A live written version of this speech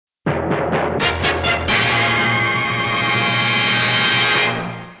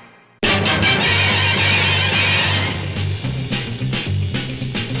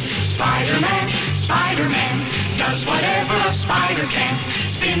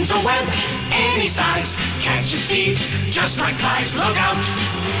spins a web any size, catches thieves just like flies. Look out,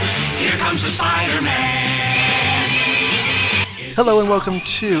 here comes the Spider-Man. Hello and welcome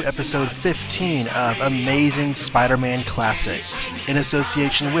to episode 15 of Amazing Spider-Man Classics in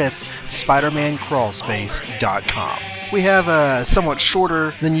association with SpiderManCrawlspace.com. We have a somewhat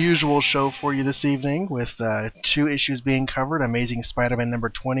shorter than usual show for you this evening with two issues being covered, Amazing Spider-Man number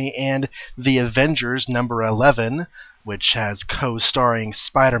 20 and The Avengers number 11, which has co-starring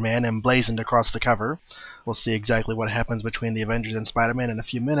Spider-Man emblazoned across the cover. We'll see exactly what happens between The Avengers and Spider-Man in a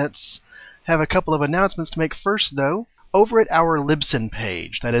few minutes. Have a couple of announcements to make first, though. Over at our Libsyn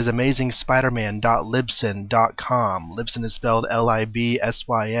page, that is amazingspiderman.libsyn.com, Libsyn is spelled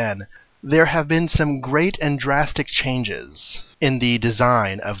Libsyn, there have been some great and drastic changes in the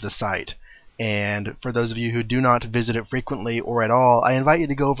design of the site. And for those of you who do not visit it frequently or at all, I invite you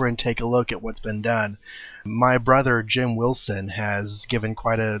to go over and take a look at what's been done. My brother, Jim Wilson, has given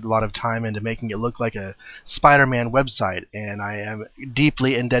quite a lot of time into making it look like a Spider-Man website, and I am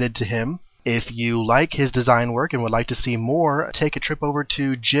deeply indebted to him. If you like his design work and would like to see more, take a trip over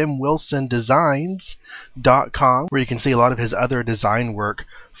to JimWilsonDesigns.com, where you can see a lot of his other design work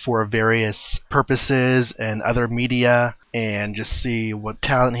for various purposes and other media, and just see what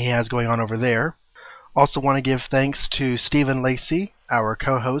talent he has going on over there. Also want to give thanks to Stephen Lacey, our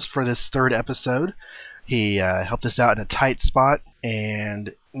co-host for this third episode. He helped us out in a tight spot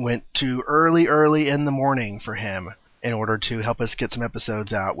and went to early in the morning for him in order to help us get some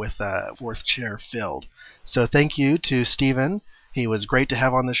episodes out with fourth chair filled. So thank you to Stephen. He was great to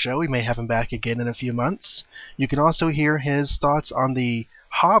have on the show. We may have him back again in a few months. You can also hear his thoughts on the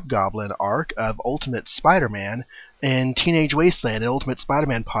Hobgoblin arc of Ultimate Spider-Man in Teenage Wasteland, an Ultimate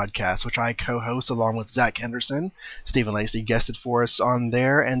Spider-Man podcast, which I co-host along with Zach Henderson. Stephen Lacey guested for us on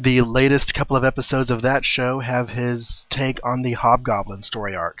there, and the latest couple of episodes of that show have his take on the Hobgoblin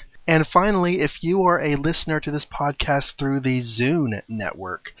story arc. And finally, if you are a listener to this podcast through the Zune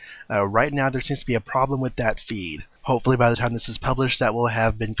network, right now there seems to be a problem with that feed. Hopefully by the time this is published, that will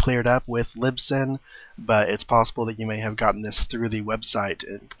have been cleared up with Libsyn, but it's possible that you may have gotten this through the website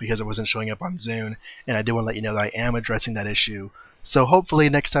because it wasn't showing up on Zune, and I do want to let you know that I am addressing that issue. So hopefully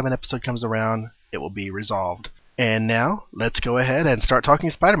next time an episode comes around, it will be resolved. And now, let's go ahead and start talking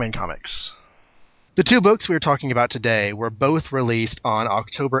Spider-Man comics. The two books we are talking about today were both released on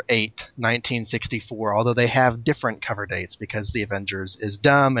October 8th, 1964, although they have different cover dates because The Avengers is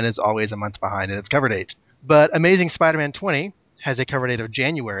dumb and is always a month behind in its cover date. But Amazing Spider-Man 20 has a cover date of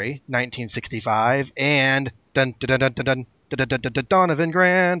January 1965, and Donovan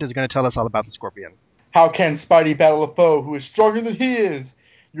Grand is going to tell us all about the Scorpion. How can Spidey battle a foe who is stronger than he is?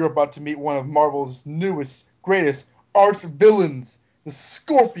 You're about to meet one of Marvel's newest, greatest arch villains, the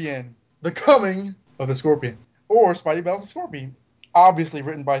Scorpion. The Coming of the Scorpion. Or Spidey Battles the Scorpion. Obviously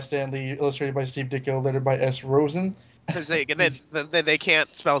written by Stan Lee, illustrated by Steve Ditko, lettered by S. Rosen. Because they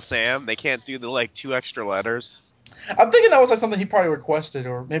can't spell Sam. They can't do the two extra letters. I'm thinking that was something he probably requested,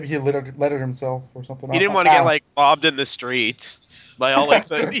 or maybe he lettered himself or something. He didn't want to get mobbed in the street by all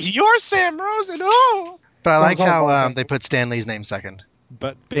you're Sam Rosen. Oh. But I like how they put Stan Lee's name second.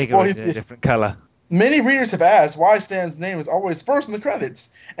 But bigger in a different color. Many readers have asked why Stan's name is always first in the credits,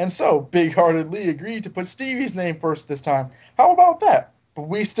 and so big-hearted Lee agreed to put Stevie's name first this time. How about that? But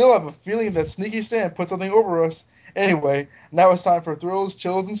we still have a feeling that Sneaky Stan put something over us. Anyway, now it's time for Thrills,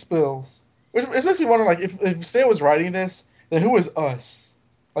 Chills, and Spills. Which makes me wonder, if Stan was writing this, then who is us?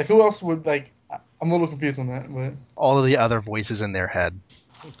 Who else would, I'm a little confused on that, but... All of the other voices in their head.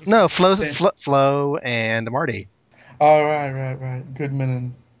 No, Flo and Marty. Oh, right.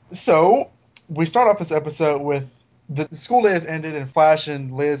 Goodman. So... we start off this episode with the school day has ended and Flash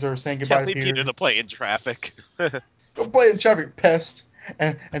and Liz are saying goodbye to Peter. To play in traffic. Go play in traffic, pest.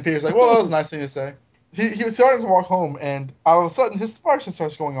 And Peter's like, well, that was a nice thing to say. He was starting to walk home, and all of a sudden his spark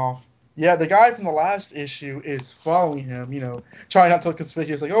starts going off. Yeah, the guy from the last issue is following him, trying not to look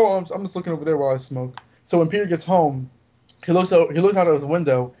conspicuous, like, oh, I'm just looking over there while I smoke. So when Peter gets home, he looks out of his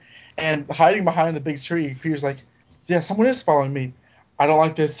window, and hiding behind the big tree, Peter's like, yeah, someone is following me. I don't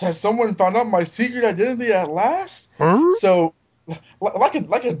like this. Has someone found out my secret identity at last? Huh? So,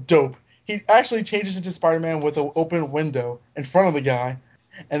 like a dope, he actually changes into Spider-Man with an open window in front of the guy.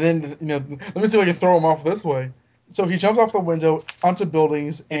 And then, let me see if I can throw him off this way. So he jumps off the window onto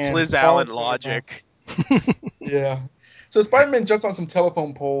buildings and... it's Liz Allen logic. Yeah. So Spider-Man jumps on some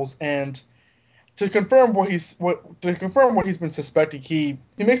telephone poles, and to confirm what he's been suspecting, he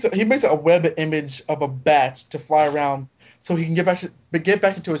makes a web image of a bat to fly around so he can get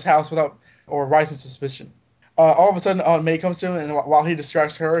back into his house without or rising suspicion. All of a sudden, Aunt May comes to him, and while he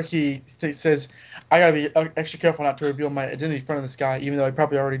distracts her, he says, "I gotta be extra careful not to reveal my identity in front of this guy, even though I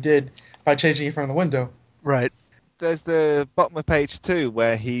probably already did by changing in front of the window." Right. There's the bottom of page 2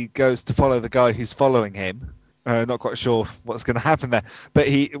 where he goes to follow the guy who's following him. Not quite sure what's going to happen there, but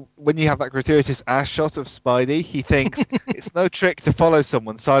when you have that gratuitous ass shot of Spidey, he thinks it's no trick to follow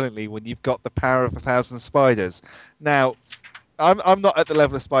someone silently when you've got the power of 1,000 spiders. Now, I'm not at the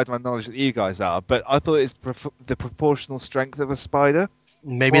level of Spider-Man knowledge that you guys are, but I thought it's the proportional strength of a spider.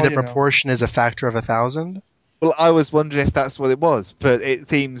 Maybe Well, the proportion is a factor of 1,000. Well, I was wondering if that's what it was, but it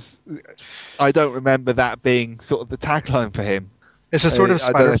seems I don't remember that being sort of the tagline for him. It's a sort of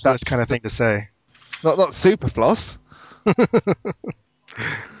I don't know if spider-fluous that's kind of thing to say. not superfloss.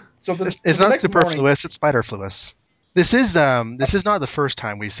 So It's the not next morning, superfluous, it's spider-fluous. This is not the first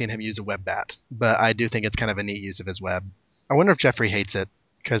time we've seen him use a web bat, but I do think it's kind of a neat use of his web. I wonder if Jeffrey hates it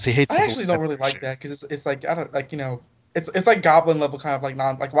because he hates I the whole actually don't web really like feature. that because it's like I don't like it's like Goblin level kind of like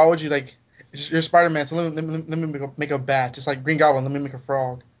non like why would you like you're Spider Man so let me make a bat just like Green Goblin let me make a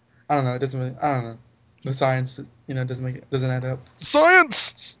frog. I don't know. It doesn't. Really, I don't know. The science doesn't add up.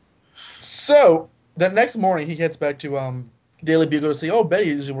 Science. So the next morning he heads back to Daily Bugle to say, "Oh, Betty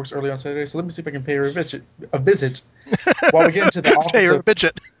usually works early on Saturday, so let me see if I can pay her a visit." While we get into the Pay office her of a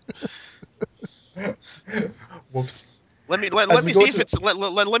bitchet. whoops, Let as we me go see if to it's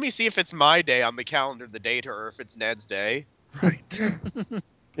let me see if it's my day on the calendar the date or if it's Ned's day. Right.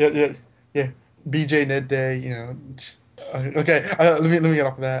 yeah, yeah, BJ Ned Day, okay, let me get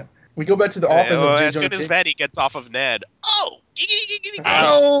off of that. We go back to the office of Well, J. as Jonah soon as Betty Jameson. gets off of Ned, oh, giggity, giggity,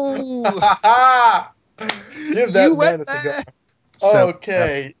 giggity. Oh, Give you that went man a cigar. there. So,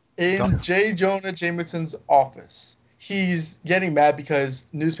 Okay, in J. Jonah Jameson's office, he's getting mad because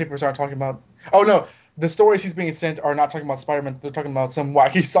newspapers aren't talking about. Oh no, the stories he's being sent are not talking about Spider-Man. They're talking about some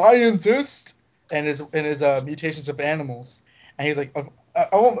wacky scientist and his mutations of animals. And he's like,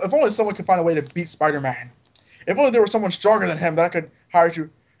 if only someone could find a way to beat Spider-Man. If only there was someone stronger than him that I could hire to.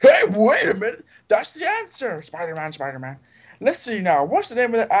 Hey, wait a minute! That's the answer, Spider-Man, Spider-Man. Let's see now. What's the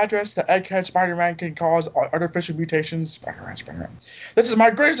name of the address that Egghead Spider-Man can cause artificial mutations? Spider-Man, Spider-Man. This is my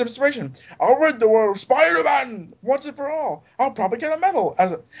greatest inspiration. I'll rid the world of Spider-Man once and for all. I'll probably get a medal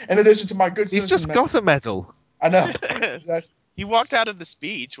in addition to my good He's citizen just medal. got a medal. I know. Exactly. He walked out of the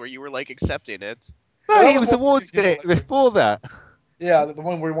speech where you were like accepting it. No, No, that he was was one awarded you know, it before that. Yeah, the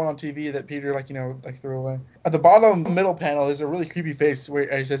one where he won on TV that Peter, like threw away. At the bottom middle panel is a really creepy face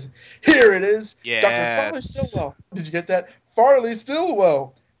where he says, "Here it is, Dr. Farley Yes. Stillwell." Did you get that? Farley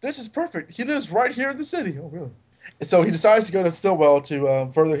Stillwell. This is perfect. He lives right here in the city. Oh, really? So he decides to go to Stillwell to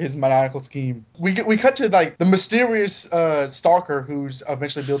further his maniacal scheme. We cut to like the mysterious stalker who's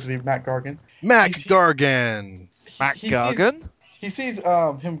eventually built to be Matt Gargan. Mac He's Gargan. Mac he sees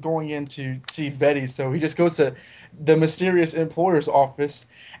Gargan. him going in to see Betty, so he just goes to the mysterious employer's office,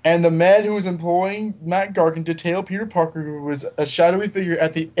 and the man who was employing Matt Gargan to tail Peter Parker, who was a shadowy figure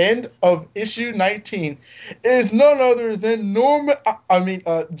at the end of issue 19, is none other than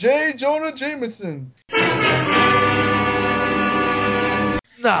J. Jonah Jameson.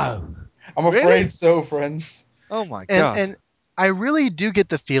 No, I'm really? afraid so, friends. Oh my And god. and I really do get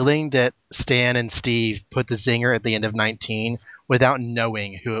the feeling that Stan and Steve put the zinger at the end of 19 without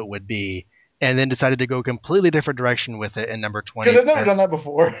knowing who it would be, and then decided to go a completely different direction with it in number Because 20. I've never done that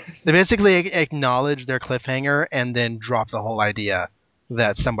before. They basically acknowledge their cliffhanger and then drop the whole idea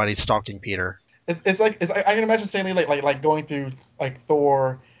that somebody's stalking Peter. I can imagine Stanley like going through like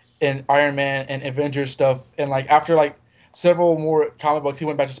Thor and Iron Man and Avengers stuff, and like after like several more comic books, he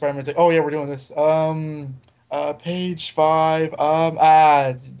went back to Spider Man and said, "Oh yeah, we're doing this. Page 5.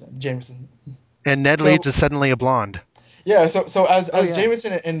 Jameson. And Ned Leeds So is suddenly a blonde. yeah, so as Oh as yeah.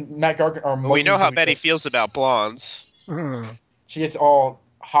 Jameson and Matt Gargan are Well, we mugging know how to each Betty other, feels about blondes. Hmm. she gets all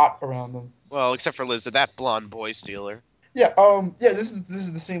hot around them. Well, except for Liz, that blonde boy stealer. Yeah. This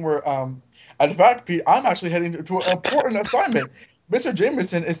is the scene where in fact, Pete, I'm actually heading to an important assignment. Mr.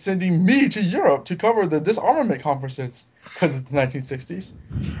 Jameson is sending me to Europe to cover the disarmament conferences because it's the 1960s.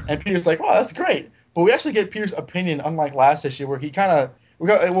 And Peter's like, "Wow, that's great." But we actually get Peter's opinion, unlike last issue, where he kind of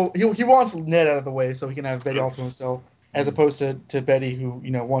he wants Ned out of the way so he can have Betty all to himself, as opposed to Betty, who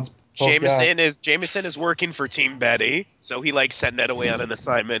wants both guys. Jameson is working for Team Betty, so he like sent Ned away on an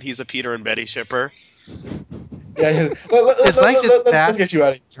assignment. He's a Peter and Betty shipper. Yeah, It's like this let's vast get you out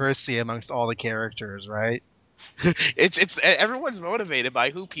of here. controversy amongst all the characters, right? It's everyone's motivated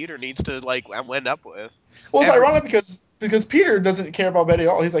by who Peter needs to like end up with. Well, it's Everyone. ironic because Peter doesn't care about Betty at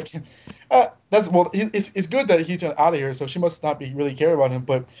all. He's like, it's good that he's out of here, so she must not be really care about him.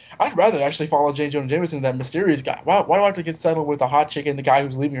 But I'd rather actually follow J. Jonah Jameson than that mysterious guy. Why do I have to get settled with the hot chick and the guy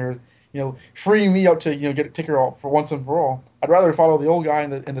who's leaving her? free me up to get take her out for once and for all. I'd rather follow the old guy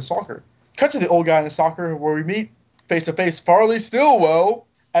in the soccer. Cut to the old guy in the soccer where we meet face to face Farley Stillwell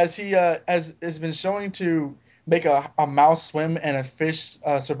as he as has been showing to make a mouse swim and a fish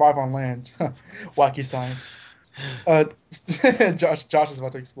survive on land. Wacky science. Uh, Josh is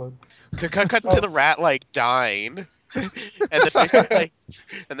about to explode. Cut to Oh. the rat like dying, and the fish like,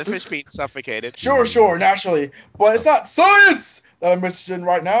 and the fish being suffocated. Sure, naturally. But it's not science that I'm interested in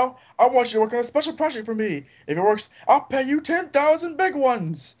right now. I want you to work on a special project for me. If it works, I'll pay you 10,000 big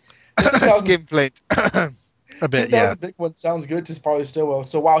ones. Yeah, 10,000 Skinflint. A bit, yeah. 10,000 big ones sounds good to Farley Stillwell.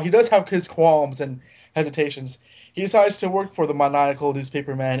 So while he does have his qualms and hesitations, he decides to work for the maniacal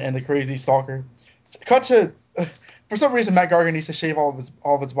newspaper man and the crazy stalker. Cut to. For some reason, Matt Gargan needs to shave all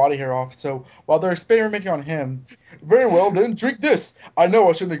of his body hair off. So while they're experimenting on him, very well then drink this. I know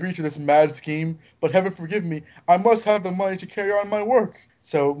I shouldn't agree to this mad scheme, but heaven forgive me, I must have the money to carry on my work.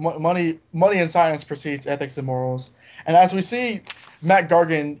 So money and science precedes ethics and morals. And as we see Matt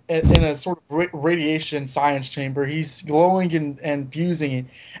Gargan in a sort of radiation science chamber, he's glowing and fusing,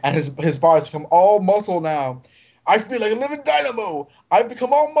 and his body's become all muscle now. I feel like a living dynamo. I've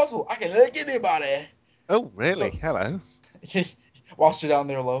become all muscle. I can lick anybody. Oh, really? So, Hello. whilst you're down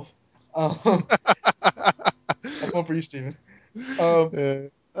there, love. Um, that's one for you, Steven. Um, uh,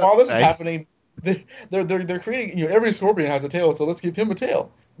 while this is hey. happening, they're creating. Every scorpion has a tail, so let's give him a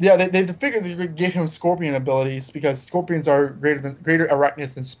tail. Yeah, they figured they could give him scorpion abilities because scorpions are greater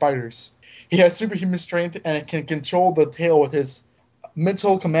arachnids than spiders. He has superhuman strength and can control the tail with his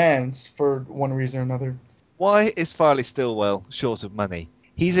mental commands for one reason or another. Why is Farley Stillwell short of money?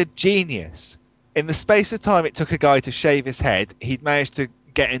 He's a genius. In the space of time it took a guy to shave his head, he'd managed to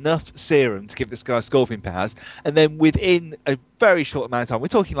get enough serum to give this guy scorpion powers, and then within a very short amount of time, we're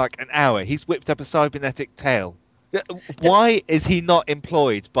talking like an hour, he's whipped up a cybernetic tail. Yeah, Why is he not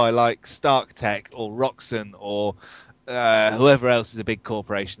employed by like Stark Tech or Roxxon or whoever else is a big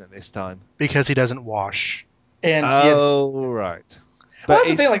corporation at this time? Because he doesn't wash. and he has. Oh, right. Well, But that's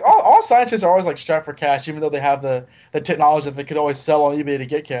the thing. it's Like all scientists are always like strapped for cash, even though they have the technology that they could always sell on eBay to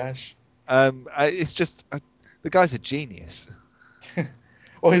get cash. it's just the guy's a genius.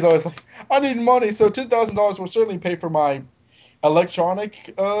 Well, he's always like, I need money, so $10,000 will certainly pay for my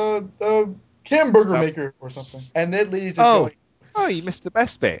electronic hamburger Stuff. maker or something. And Ned Leeds is Oh, going, oh, you missed the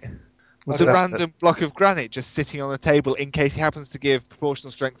best bit. What's okay, The that? random block of granite just sitting on the table in case he happens to give proportional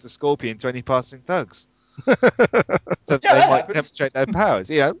strength to Scorpion to any passing thugs, so that yeah, they that might happens. demonstrate their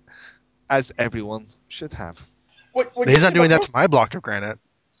powers. As everyone should have. What He's gets me not doing about that to most, my block of granite.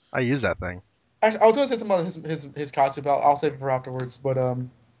 I use that thing. actually, I was going to say some of his costume, but I'll save it for afterwards. But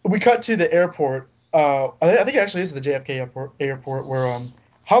we cut to the airport. I think it actually is the JFK airport where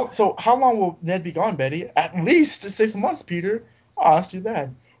how long will Ned be gone, Betty? At least 6 months, Peter. Oh, that's too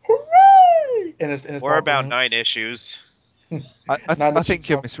bad. Hooray! In his Or long about balloons. 9 issues. Nine I issues. think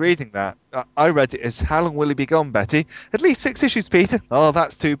you're misreading that. I read it as "How long will he be gone, Betty?" At least 6 issues, Peter. Oh,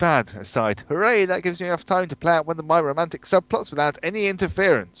 that's too bad. Aside, hooray! That gives me enough time to play out one of my romantic subplots without any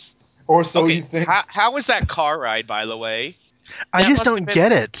interference. Or so Okay, you think. how was that car ride, by the way? I That just must have don't been.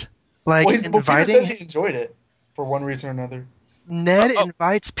 get it. Like Well, Peter says inviting he enjoyed it for one reason or another. Oh, Ned oh,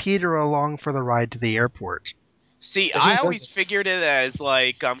 invites Peter along for the ride to the airport. see, Yeah, who I always doesn't? figured it as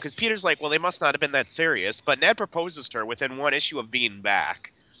like, because Peter's like, well, they must not have been that serious. But Ned proposes to her within one issue of being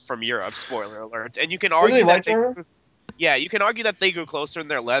back from Europe. Spoiler alert. And you can Doesn't he argue write that to her? yeah, you can argue that they grew closer in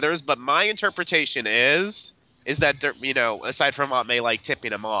their leathers. But my interpretation is that aside from Aunt May like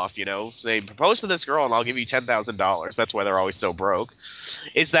tipping him off, they propose to this girl and I'll give you $10,000. That's why they're always so broke.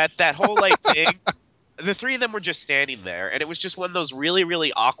 Is that whole like thing? The three of them were just standing there, and it was just one of those really,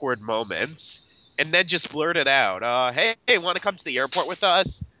 really awkward moments. And Ned just blurted out, hey, want to come to the airport with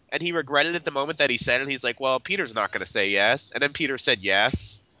us? And he regretted it the moment that he said it. He's like, well, Peter's not going to say yes. And then Peter said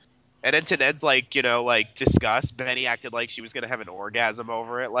yes. And then to Ned's like disgust, Betty acted like she was gonna have an orgasm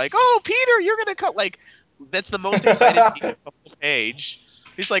over it. Like, oh, Peter, you're gonna cut like that's the most excited page of the whole page.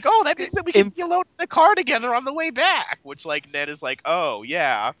 He's like, oh, that means that we can In be alone in the car together on the way back. Which like Ned is like, oh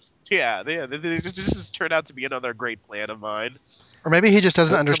yeah. This has turned out to be another great plan of mine. Or maybe he just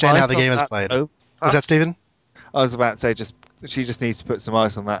doesn't put some understand how ice the on game is that. played. Oh, Was Huh? that Steven? I was about to say, just she just needs to put some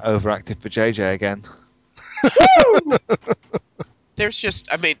ice on that overactive for JJ again. Woo! There's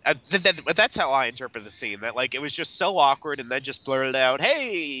just, I mean, that's how I interpret the scene. That like it was just so awkward, and then just blurted out,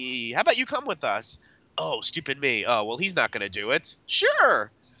 "Hey, how about you come with us?" Oh, stupid me. Oh, well, he's not gonna do it. Sure.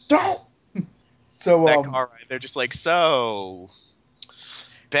 Don't. So That all right. They're just like, so you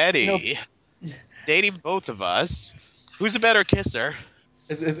know, Betty dating both of us. Who's a better kisser?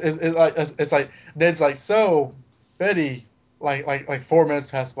 it's like Ned's like, so Betty, like 4 minutes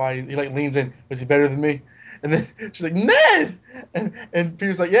pass by. He like leans in. Was he better than me? And then she's like, Ned. And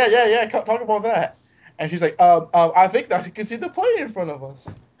Peter's like, yeah. Talk about that. And she's like, I think that you can see the plane in front of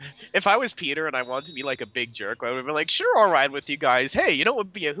us. If I was Peter and I wanted to be like a big jerk, I would have been like, "Sure, I'll ride with you guys. Hey, you know what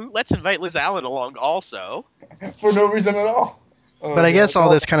would be a hoot? Let's invite Liz Allen along also." For no reason at all. Oh But I yeah. guess all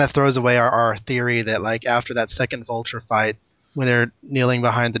this kind of throws away our theory that like after that second Vulture fight, when they're kneeling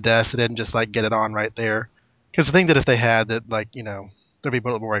behind the desk, they didn't just like get it on right there. Because I think that if they had, that like they'd be a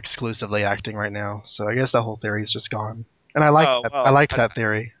little more exclusively acting right now. So I guess that whole theory is just gone. And I like Oh that. I well, liked that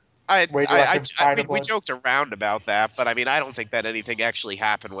theory. Radioactive spider we blood. joked around about that, but I mean, I don't think that anything actually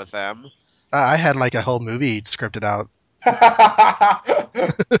happened with them. I had like a whole movie scripted out,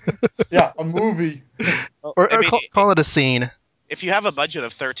 Yeah, a movie. Well, or, I or mean, call it a scene. if you have a budget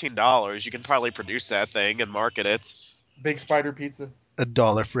of $13, you can probably produce that thing and market it. Big spider pizza.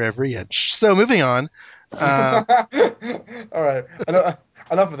 $1 for every inch. So moving on. Uh, All right,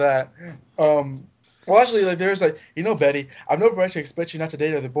 enough of that. Well, actually, like there's like Betty. I've no right to expect you not to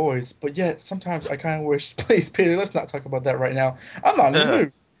date other boys, but yet sometimes I kind of wish, please, Peter, let's not talk about that right now. I'm not in the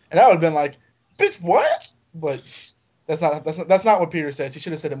mood. And I would have been like, bitch, what? But that's not what Peter says. He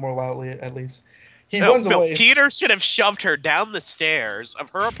should have said it more loudly, at least. He No, runs no, away. Peter should have shoved her down the stairs of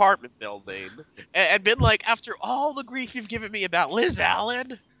her apartment building and been like, "After all the grief you've given me about Liz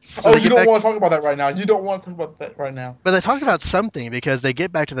Allen." so Oh, they you get don't back, want to talk about that right now. You don't want to talk about that right now. but they talk about something because they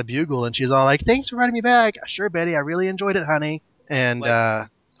get back to the Bugle and she's all like, "Thanks for writing me back. Sure, Betty, I really enjoyed it, honey." And Like,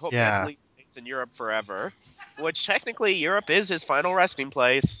 hope yeah, Anthony stays in Europe forever. Which technically, Europe is his final resting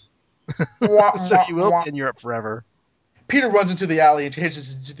place. Mwah, so mwah, you will mwah. be in Europe forever. Peter runs into the alley and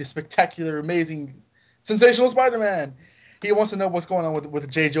changes into the spectacular, amazing, sensational Spider-Man. He wants to know what's going on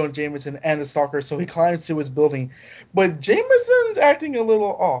with J. Jonah Jameson and the Stalker, so he climbs to his building. But Jameson's acting a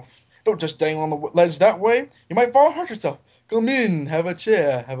little off. Don't just dangle on the ledge that way. You might fall and hurt yourself. Come in, have a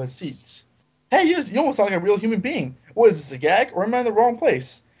chair, have a seat. Hey, you almost sound like a real human being. What is this, a gag, or am I in the wrong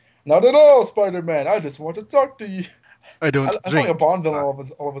place? Not at all, Spider-Man. I just want to talk to you. I don't I sound like a drink. Bond villain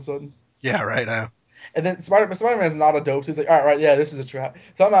all of a sudden. Yeah, right now. And then Spider-Man's not a dope. So he's like, all right, yeah, this is a trap.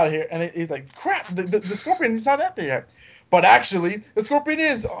 So I'm out of here. And he's like, crap, the Scorpion is not out there yet. But actually, the Scorpion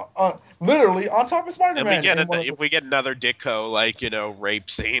is literally on top of And we Spider-Man get in one of we us. get another Ditko rape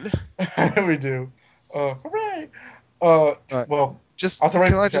scene. We do. Hooray! Right. Well, Just I'll tell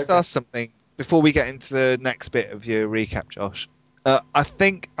can right. I Okay, just okay. ask something before we get into the next bit of your recap, Josh? I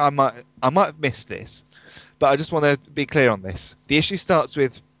think I might have missed this, but I just want to be clear on this. The issue starts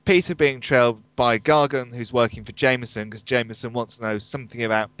with Peter being trailed by Gargan, who's working for Jameson, because Jameson wants to know something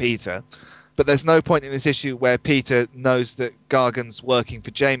about Peter. But there's no point in this issue where Peter knows that Gargan's working for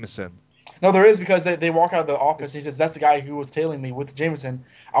Jameson. No, there is because they walk out of the office. Is, And he says, that's the guy who was tailing me with Jameson.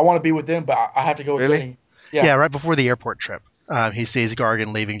 I want to be with them, but I have to go with really? Benny. Yeah. Yeah, right before the airport trip, he sees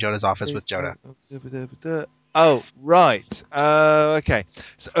Gargan leaving Jonah's office with Jonah. Oh, right. Okay.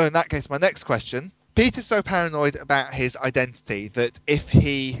 So in that case, my next question. Peter's so paranoid about his identity that if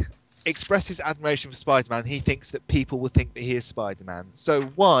he expresses admiration for Spider-Man, he thinks that people will think that he is Spider-Man. So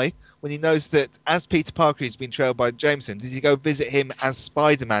why, when he knows that as Peter Parker he's been trailed by Jameson, does he go visit him as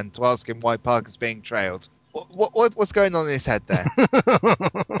Spider-Man to ask him why Parker's being trailed? What's going on in his head there?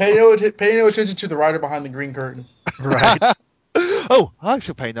 Pay no attention to the writer behind the green curtain. Right. Oh, I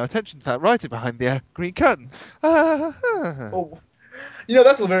shall pay no attention to that writer behind the green curtain. Oh,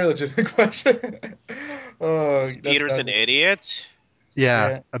 that's a very legitimate question. Oh, Peter's that's an idiot. Yeah,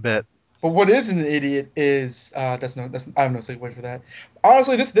 yeah. a bit. But what is an idiot is that's I have no segue for that.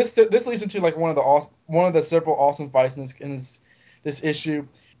 Honestly, this leads into like one of the several awesome fights in this issue.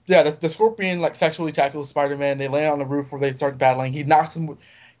 Yeah, the Scorpion like sexually tackles Spider-Man. They land on the roof where they start battling. He knocks him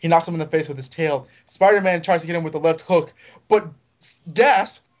in the face with his tail. Spider-Man tries to get him with the left hook, but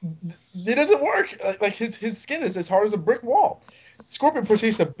gasp, it doesn't work. Like his skin is as hard as a brick wall. Scorpion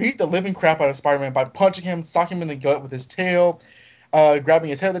proceeds to beat the living crap out of Spider-Man by punching him, socking him in the gut with his tail, grabbing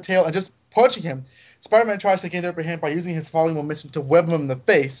his head of the tail, and just punching him. Spider-Man tries to gain the upper hand by using his falling momentum to web him in the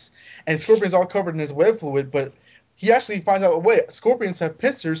face, and Scorpion's all covered in his web fluid, but he actually finds out, wait, scorpions have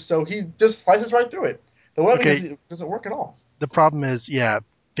pincers, so he just slices right through it. The webbing Okay, doesn't work at all. the problem is, yeah,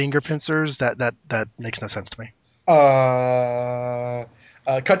 finger pincers. That makes no sense to me. Cut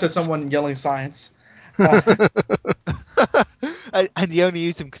to someone yelling science. Uh, And he only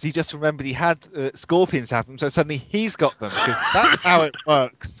used them because he just remembered he had scorpions have them, so suddenly he's got them because that's how it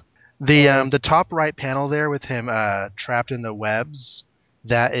works. The top right panel there with him trapped in the webs,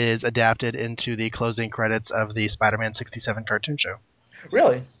 that is adapted into the closing credits of the Spider-Man 67 cartoon show.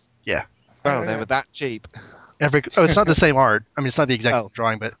 really? Yeah. Well, they were that cheap. It's not the same art. I mean, it's not the exact Oh,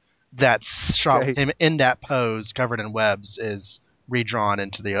 drawing, but that shot with Okay. him in that pose, covered in webs, is redrawn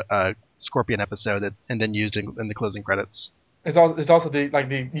into the Scorpion episode and then used in the closing credits. It's also you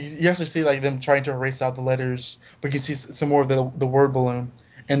actually see like them trying to erase out the letters, but you can see some more of the word balloon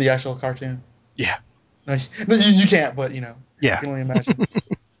in the actual cartoon. Yeah, No, no, you can't, but you yeah. can only imagine.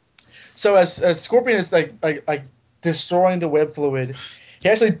 So as Scorpion is like destroying the web fluid, he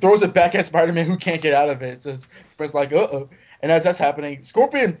actually throws it back at Spider-Man, who can't get out of it. So it's like, uh-oh. And as that's happening,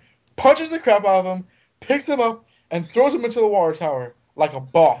 Scorpion punches the crap out of him, picks him up, and throws him into the water tower like a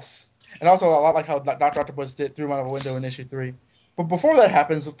boss. And also a lot like how Dr. Octopus did, threw him out of a window in issue 3. But before that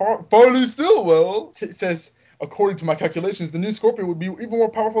happens, Farley Stillwell says, according to my calculations, the new Scorpion would be even more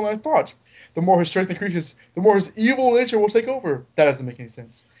powerful than I thought. The more his strength increases, the more his evil nature will take over. That doesn't make any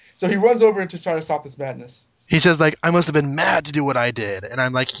sense. So he runs over to try to stop this madness. He says like, I must have been mad to do what I did, and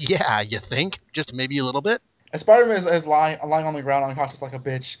I'm like, yeah, you think? Just maybe a little bit. As Spider-Man is lying on the ground unconscious like a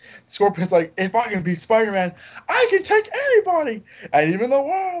bitch, Scorpion's like, if I can be Spider-Man, I can take anybody, and even the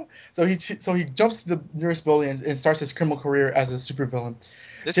world. So he jumps to the nearest building and starts his criminal career as a supervillain.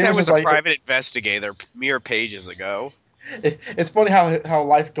 This guy was Jameson's a like, private investigator mere pages ago. it's funny how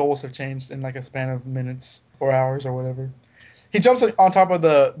life goals have changed in like a span of minutes or hours or whatever. He jumps on top of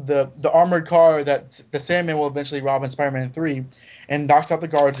the armored car that the Sandman will eventually rob in Spider-Man 3 and knocks out the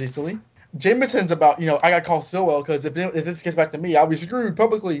guards easily. Jameson's about, I gotta call Stillwell because if this gets back to me, I'll be screwed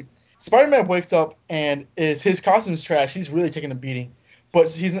publicly. Spider-Man wakes up and his costume's trash. He's really taking a beating. But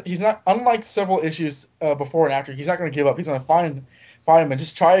he's not, unlike several issues before and after, he's not going to give up. He's going to find him and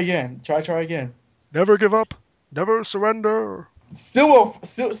just try again. Try again. Never give up. Never surrender.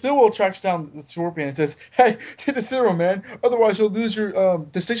 Stillwell tracks down the Scorpion and says, "Hey, take the serum, man. Otherwise, you'll lose your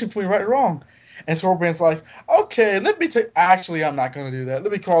distinction between right and wrong." And Scorpion's like, "Okay, let me take. Actually, I'm not going to do that.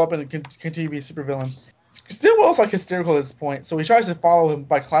 Let me crawl up and continue to be a supervillain." Stillwell's like hysterical at this point, so he tries to follow him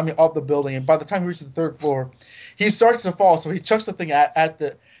by climbing up the building. And by the time he reaches the third floor, he starts to fall. So he chucks the thing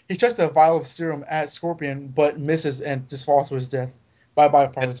he chucks the vial of serum at Scorpion, but misses and just falls to his death. Bye bye,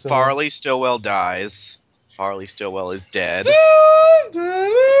 And Farley Stillwell. Farley Stillwell dies. Farley Stillwell is dead. He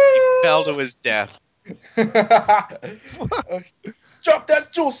fell to his death. Drop that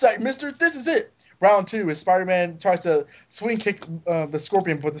jewel sack, mister. This is it. Round 2 is Spider-Man tries to swing kick the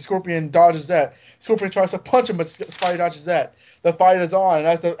Scorpion, but the Scorpion dodges that. Scorpion tries to punch him, but Spider dodges that. The fight is on, and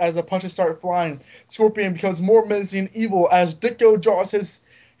as the punches start flying, Scorpion becomes more menacing and evil as Ditko draws his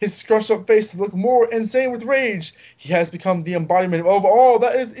scrunched up face to look more insane with rage. He has become the embodiment of all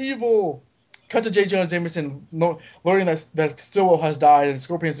that is evil. Cut to J. Jonah Jameson, learning that Stillwell has died and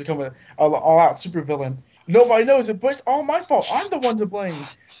Scorpion's become an all-out supervillain. Nobody knows it, but it's all my fault. I'm the one to blame.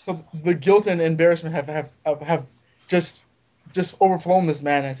 So the guilt and embarrassment have just overflown this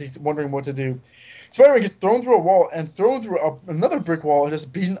man as he's wondering what to do. Spider-Man gets thrown through a wall and thrown through another brick wall and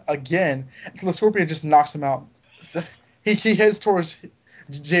just beaten again until the Scorpion just knocks him out. So he heads towards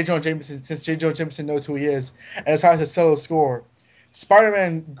J. Jonah Jameson since J. Jonah Jameson knows who he is and decides to settle the score.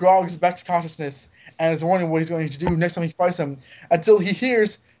 Spider-Man grogs back to consciousness and is wondering what he's going to do next time he fights him until he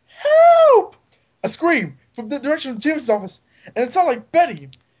hears "Help!" a scream from the direction of Jameson's office, and it sounds like Betty.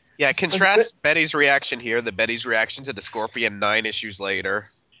 Yeah, Like, contrast Betty's reaction here, the Betty's reaction to the Scorpion 9 issues later.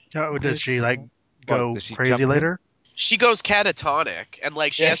 Oh, does she like What, go does she crazy jump him? later? She goes catatonic, and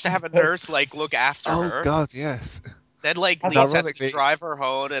like she yeah, has to she have a does. nurse like look after Oh her. God, yes. Then like I And thought, Leeds has to ironically, drive her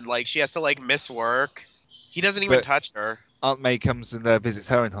home, and like she has to like miss work. He doesn't even but touch her. Aunt May comes and visits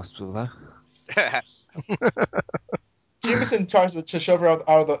her in hospital, though. Jameson tries to shove her out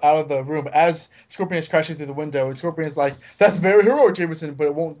of the room as Scorpion is crashing through the window, and Scorpion is like, "That's very heroic, Jameson, but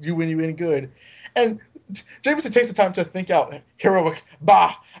it won't do you any good." And Jameson takes the time to think out, "Heroic,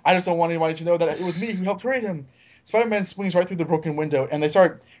 bah! I just don't want anybody to know that it was me who helped create him." Spider-Man swings right through the broken window, and they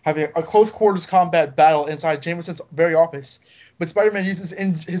start having a close quarters combat battle inside Jameson's very office. But Spider-Man uses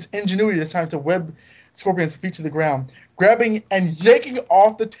his ingenuity this time to web Scorpion's feet to the ground, grabbing and yanking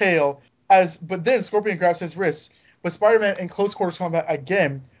off the tail. But then Scorpion grabs his wrist, but Spider-Man in close quarters combat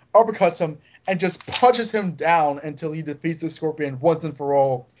again uppercuts him and just punches him down until he defeats the Scorpion once and for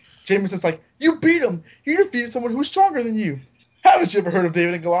all. Jameson's like, "You beat him! You defeated someone who's stronger than you! Haven't you ever heard of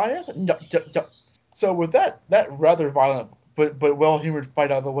David and Goliath?" No, no, no. So with that rather violent but well-humored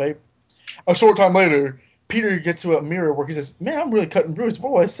fight out of the way, a short time later, Peter gets to a mirror where he says, "Man, I'm really cut and bruised. What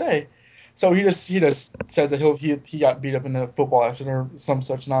do I say?" So he just says that he got beat up in a football accident or some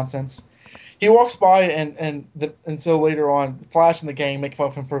such nonsense. He walks by and so later on, Flash and the gang make fun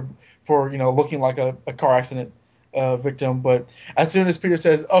of him for looking like a car accident victim. But as soon as Peter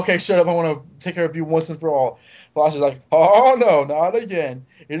says, "Okay, shut up, I want to take care of you once and for all," Flash is like, "Oh no, not again!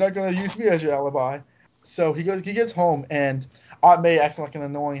 You're not going to use me as your alibi." So he gets home, and Aunt May acts like an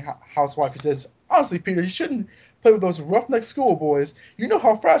annoying housewife. He says, "Honestly, Peter, you shouldn't play with those roughneck schoolboys. You know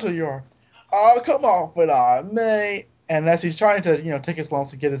how fragile you are." "Oh, come off it, Aunt May." And as he's trying to, take his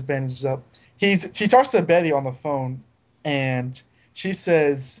lumps and get his bandages up, he talks to Betty on the phone, and she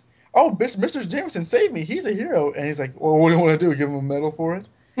says, "Oh, Mr. Jameson saved me. He's a hero." And he's like, "Well, what do you want to do? Give him a medal for it?"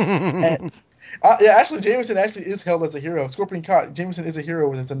 And yeah, actually, Jameson actually is hailed as a hero. Scorpion caught Jameson is a hero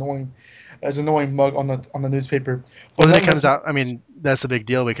with his annoying mug on the newspaper. Well, But then it nonetheless, comes out. I mean, that's a big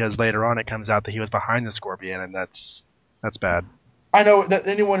deal because later on it comes out that he was behind the Scorpion, and that's bad. I know that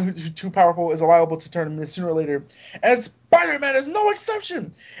anyone who's too powerful is liable to turn him sooner or later, and Spider-Man is no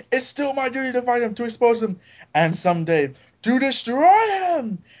exception. It's still my duty to fight him, to expose him, and someday to destroy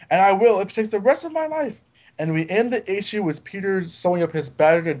him. And I will if it takes the rest of my life. And we end the issue with Peter sewing up his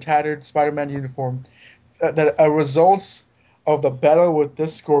battered and tattered Spider-Man uniform. That a result of the battle with the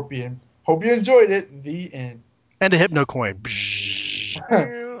Scorpion. Hope you enjoyed it. The end. And a hypno coin.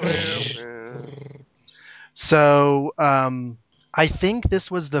 So, I think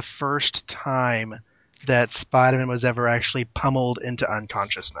this was the first time that Spider-Man was ever actually pummeled into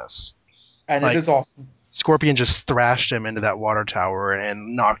unconsciousness. And it Like, is awesome. Scorpion just thrashed him into that water tower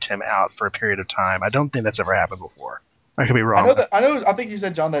and knocked him out for a period of time. I don't think that's ever happened before. I could be I know wrong. that I know. I think you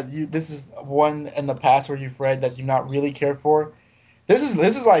said, John, that this is one in the past where you've read that you not really care for. This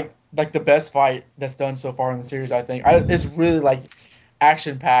is like the best fight that's done so far in the series. I think it's really like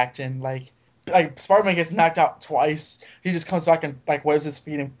action packed and like Spider Man gets knocked out twice. He just comes back and like waves his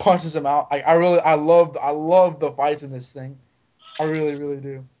feet and punches him out. Like I love the fights in this thing. I really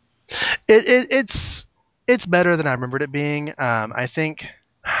do. It's better than I remembered it being. I think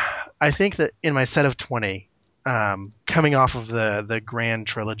that in my set of 20, coming off of the grand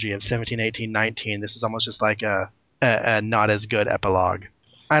trilogy of 17, 18, 19, this is almost just like a not as good epilogue.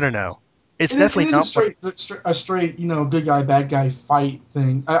 I don't know. It's It definitely is a not what straight good guy bad guy fight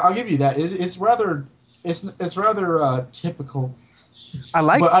thing. I'll give you that. It's rather it's rather typical, I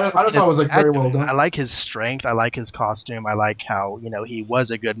like but I just Scorpion as thought it was a like bad very guy. well I done. like his strength. I like his costume. I like how he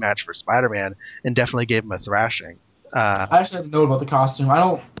was a good match for Spider-Man and definitely gave him a thrashing. I actually had to know about the costume. I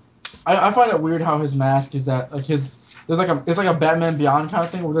don't. I find it weird how his mask is that like his there's like a it's like a Batman Beyond kind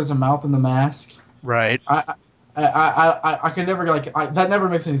of thing where there's a mouth in the mask. Right. I can never that never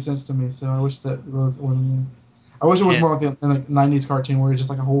makes any sense to me. So I wish that was I wish it was And more like in the '90s cartoon where it's just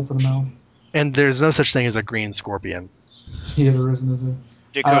like a hole for the mouth. and there's no such thing as a green Scorpion. Yeah, there isn't, is there?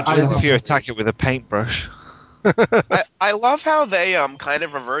 Ditko I It just is if loves you don't. attack it green. with a paintbrush. I love how they kind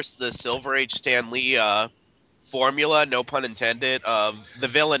of reversed the Silver Age Stan Lee formula, no pun intended, of the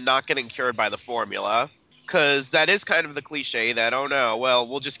villain not getting cured by the formula. Because that is kind of the cliche that, oh no, well,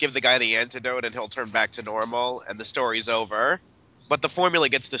 we'll just give the guy the antidote and he'll turn back to normal and the story's over. But the formula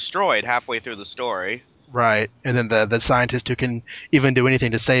gets destroyed halfway through the story. Right. And then the scientist who can even do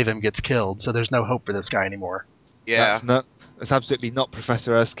anything to save him gets killed, so there's no hope for this guy anymore. Yeah. That's not. That's absolutely not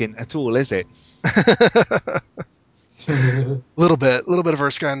Professor Erskine at all, is it? A little bit of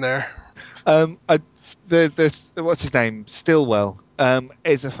Erskine there. I, what's his name? Stillwell.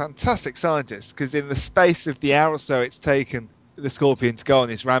 Is a fantastic scientist because in the space of the hour or so it's taken the Scorpion to go on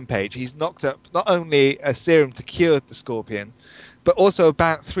his rampage, he's knocked up not only a serum to cure the Scorpion, but also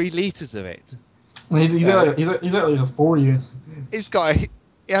about 3 liters of it. He's at Uh, like a 4 year. he's got a, he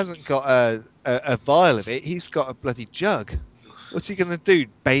hasn't got a vial of it. He's got a bloody jug. What's he gonna do?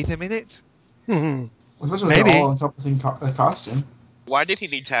 Bathe him in it? Especially with the Maybe. all-encompassing costume. Why did he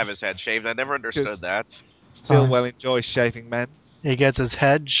need to have his head shaved? I never understood Because that. Stillwell Times. enjoys shaving men. He gets his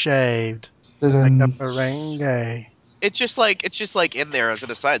head shaved like a Then merengue. It's just like in there as an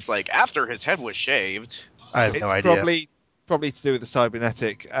aside. It's like after his head was shaved. I have no It's idea. probably to do with the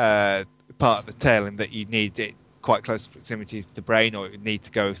cybernetic part of the tail, and that you need it quite close proximity to the brain, or it would need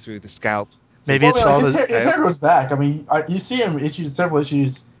to go through the scalp. So Maybe well, I it's mean, like all his his tail. hair grows back. I mean, you see him issues several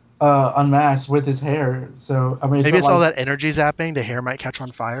issues unmasked with his hair. So I mean, it's Maybe not it's all like that energy zapping. The hair might catch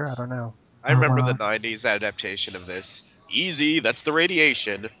on fire. I don't know. I oh, why remember the not? '90s adaptation of this. Easy, that's the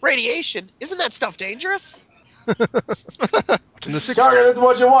radiation. Radiation? Isn't that stuff dangerous? Watching the Gary, '60s. this is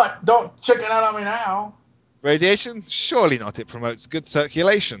what you want. Don't chicken out on me now. radiation? Surely not. It promotes good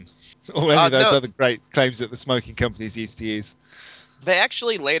circulation, or any of those No, other great claims that the smoking companies used to use. they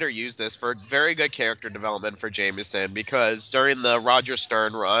actually later used this for very good character development for Jameson because during the Roger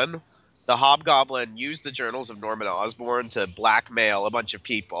Stern run, the Hobgoblin used the journals of Norman Osborn to blackmail a bunch of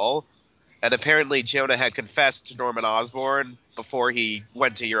people. And apparently, Jonah had confessed to Norman Osborn before he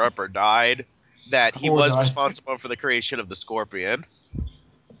went to Europe or died that he Poor was guy. responsible for the creation of the Scorpion.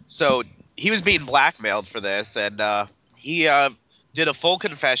 So he was being blackmailed for this, and he did a full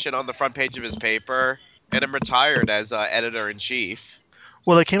confession on the front page of his paper. and then retired as editor in chief.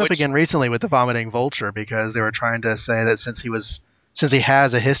 Well, it came up Which, again recently with the vomiting vulture because they were trying to say that since he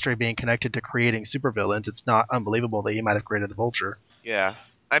has a history being connected to creating supervillains, it's not unbelievable that he might have created the vulture. yeah,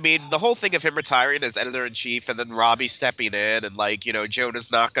 I mean, the whole thing of him retiring as editor in chief and then Robbie stepping in and like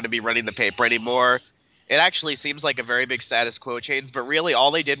Jonah's not going to be running the paper anymore. It actually seems like a very big status quo change, but really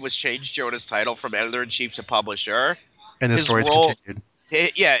all they did was change Jonah's title from editor in chief to publisher. And the His story's role continued.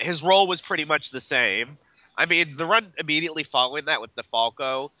 Yeah, his role was pretty much the same. I mean, the run immediately following that with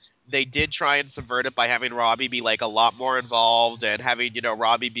DeFalco, they did try and subvert it by having Robbie be like a lot more involved and having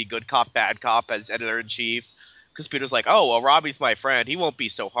Robbie be good cop, bad cop as editor in chief. Because Peter's like, oh well, Robbie's my friend. He won't be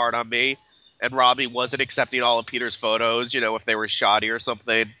so hard on me. And Robbie wasn't accepting all of Peter's photos, if they were shoddy or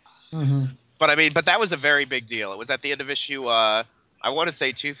something. Hmm. But I mean, but that was a very big deal. It was at the end of issue, I want to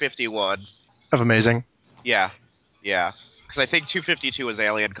say 251. Of amazing. Yeah, yeah. Because I think 252 was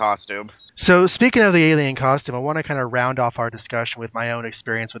Alien Costume. So, speaking of the alien costume, I want to kind of round off our discussion with my own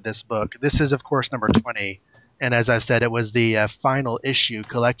experience with this book. This is, of course, number 20. And as I've said, it was the final issue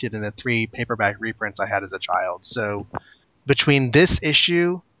collected in the 3 paperback reprints I had as a child. So, between this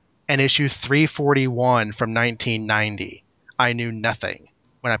issue and issue 341 from 1990, I knew nothing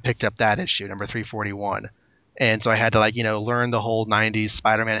when I picked up that issue, number 341. And so I had to, learn the whole 90s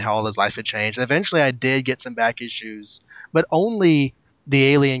Spider Man, how all his life had changed. And eventually I did get some back issues, but only the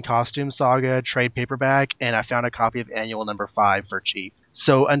Alien Costume Saga trade paperback, and I found a copy of Annual number 5 for cheap.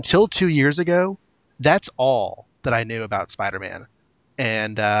 So until 2 years ago, that's all that I knew about Spider Man.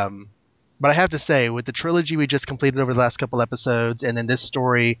 And but I have to say, with the trilogy we just completed over the last couple episodes, and then this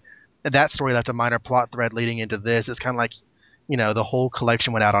story, that story left a minor plot thread leading into this. It's kind of like, the whole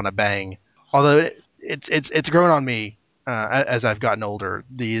collection went out on a bang. Although it's grown on me as I've gotten older.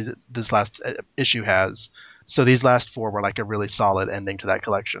 This last issue has. So these last 4 were like a really solid ending to that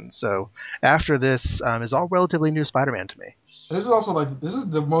collection. So after this is all relatively new Spider-Man to me. This is also like this is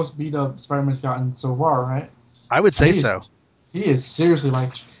the most beat up Spider-Man's gotten so far, right? I would Like say so. he is seriously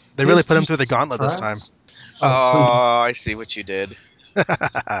like They really his put two him through the gauntlet this time. trash. Oh please, Oh, I see what you did.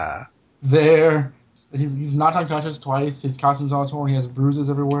 there. He's knocked unconscious twice. His costume's all torn. He has bruises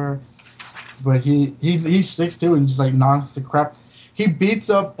everywhere. But he sticks to it and just like knocks the crap. He beats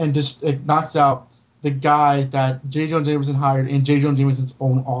up and just knocks out the guy that J. Jonah Jameson hired in J. Jonah Jameson's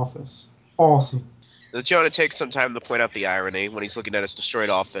own office. Awesome. Jonah takes some time to point out the irony when he's looking at his destroyed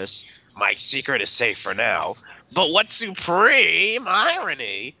office. My secret is safe for now. But what supreme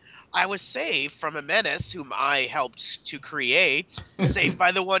irony! I was saved from a menace whom I helped to create, saved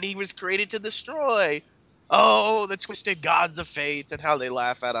by the one he was created to destroy. Oh, the twisted gods of fate and how they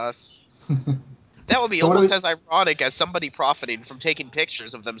laugh at us. That would be So what do almost we as ironic as somebody profiting from taking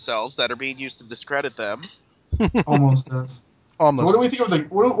pictures of themselves that are being used to discredit them. almost does? So what Almost. do we think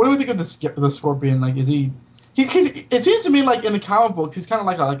of what do we think of the Scorpion? Like, is he? It seems to me like in the comic books, he's kind of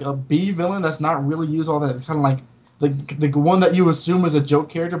like a B villain that's not really used all that. It's kind of like the one that you assume is a joke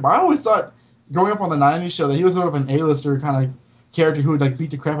character. But I always thought growing up on the '90s show that he was sort of an A-lister kind of character who would like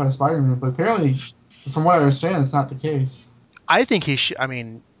beat the crap out of Spider-Man. But apparently, from what I understand, it's not the case. I think he should. I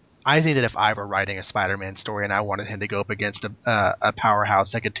mean, I think that if I were writing a Spider-Man story and I wanted him to go up against a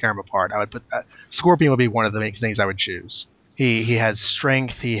powerhouse that could tear him apart, I would put Scorpion would be one of the main things I would choose. He has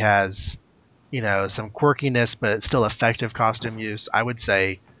strength. He has some quirkiness, but still effective costume use. I would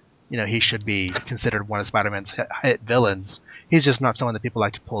say he should be considered one of Spider-Man's hit villains. He's just not someone that people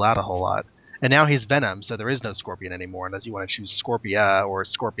like to pull out a whole lot. And now he's Venom, so there is no Scorpion anymore, unless you want to choose Scorpia or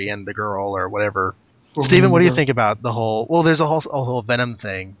Scorpion the girl or whatever. Steven, Scorpion what the do you girl. think about the whole? Well, there's a whole Venom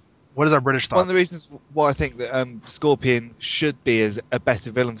thing. What is our British One of the thoughts? reasons why I think that Scorpion should be as a better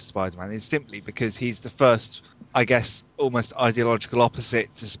villain for Spider-Man is simply because he's the first, I guess, almost ideological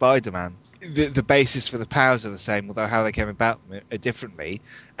opposite to Spider-Man. The basis for the powers are the same, although how they came about them are differently.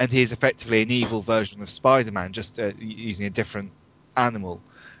 And he's effectively an evil version of Spider-Man, just using a different animal.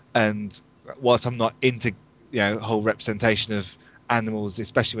 And whilst I'm not into the whole representation of animals,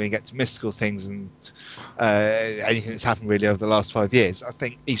 especially when you get to mystical things and anything that's happened really over the last 5 years, I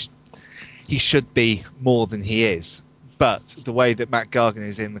think he should be more than he is. But the way that Matt Gargan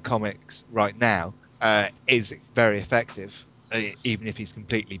is in the comics right now is very effective, even if he's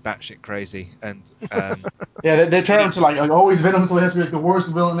completely batshit crazy. And Yeah, they He's turn him eating, to like always Venom, so he has to be like the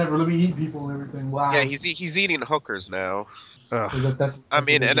worst villain ever. Let me eat people and everything. yeah, Wow, he's eating hookers now. Ugh. because I that's what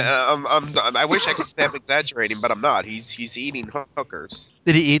mean, they and do. I wish I could say I'm exaggerating, but I'm not. He's eating hookers.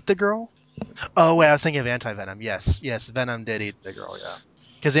 Did he eat the girl? Oh wait, I was thinking of Anti Venom. Yes, yes, Venom did eat the girl. Yeah,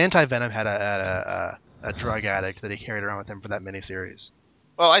 because Anti Venom had a drug addict that he carried around with him for that miniseries.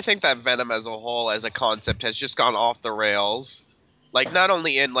 Well, I think that Venom as a whole, as a concept, has just gone off the rails. Like not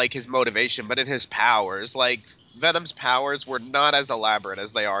only in like his motivation, but in his powers. Like Venom's powers were not as elaborate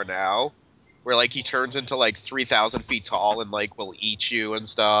as they are now. Where like he turns into like 3,000 feet tall and like will eat you and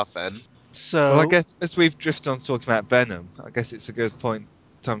stuff. And Well, I So, guess as we've drifted on talking about Venom, I guess it's a good point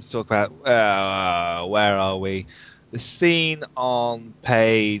time to talk about where are we? The scene on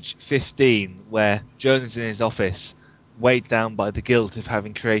page 15 where Jones is in his office, weighed down by the guilt of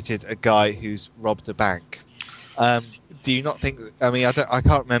having created a guy who's robbed a bank. Do you not think? I mean, I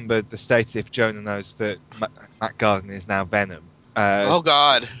can't remember the status if Jonah knows that Matt Gardner is now Venom. oh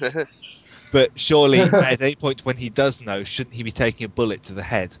god, But surely, at any point when he does know, shouldn't he be taking a bullet to the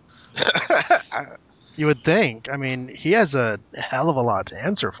head? you would think. I mean, he has a hell of a lot to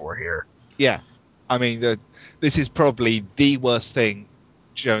answer for here. Yeah, I mean, this is probably the worst thing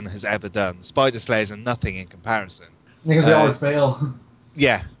Jonah has ever done. Spider Slayers are nothing in comparison. Because they Uh, always fail.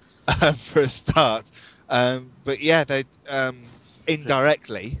 yeah, for a start. But yeah, they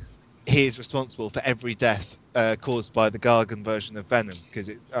indirectly he is responsible for every death caused by the Gargan version of Venom. Because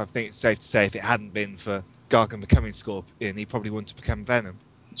I think it's safe to say if it hadn't been for Gargan becoming Scorpion, he probably wouldn't have become Venom.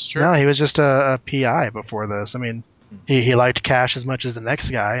 it's true. No, he was just a PI before this. I mean, Mm. he liked cash as much as the next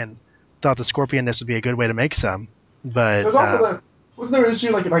guy and thought the scorpion nest would be a good way to make some. But There's also the wasn't there an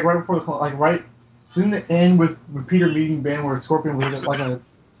issue like right before the like right didn't it end with Peter meeting Ben where Scorpion was like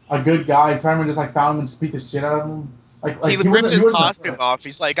a good guy, Spider-Man just like found him and just beat the shit out of him. He Like he ripped wasn't his costume upset. off.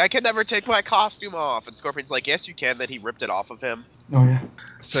 He's like, I can never take my costume off. And Scorpion's like, yes, you can. Then he ripped it off of him. Oh yeah.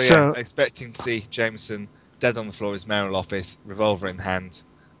 So yeah, so expecting to see Jameson dead on the floor in his mayoral office, revolver in hand,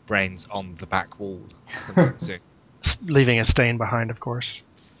 brains on the back wall sometime soon. leaving a stain behind, of course.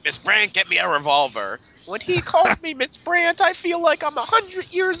 Miss Brandt, get me a revolver. When he calls me Miss Brandt, I feel like I'm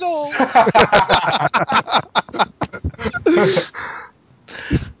 100 years old.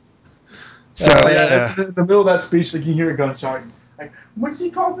 So Yeah, yeah, in the middle of that speech, like you hear a gunshot. Like, when she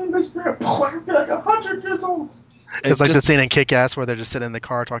called me Miss Bear, I be like 100 years old. it's And like the just scene in Kick-Ass where they're just sitting in the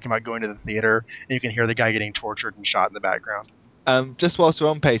car talking about going to the theater, and you can hear the guy getting tortured and shot in the background. just whilst we're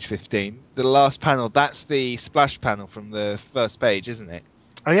on page 15, the last panel, that's the splash panel from the first page, isn't it?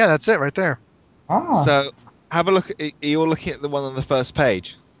 Oh yeah, that's it right there. Ah, So have a look. You're looking at the one on the first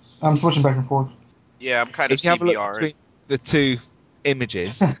page. I'm switching back and forth. Yeah, I'm kind of If you have a look CBR. between the two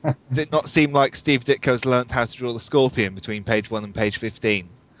images, does it not seem like Steve Ditko's learned how to draw the scorpion between page 1 and page 15?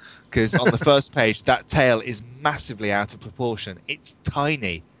 Because on the first page, that tail is massively out of proportion. It's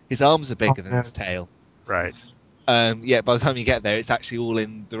tiny. His arms are Oh, bigger than yeah. his tail. Right. Yeah, by the time you get there, it's actually all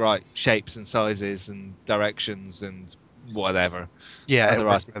in the right shapes and sizes and directions and whatever Yeah, it other worked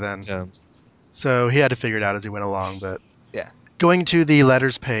by artistic then. terms. So he had to figure it out as he went along. But Yeah. going to the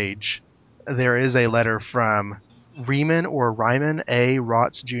letters page, there is a letter from Ryman A.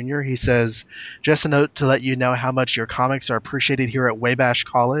 Rotz Jr. He says, just a note to let you know how much your comics are appreciated here at Wabash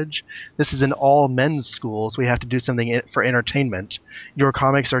College. This is an all men's school, so we have to do something for entertainment. Your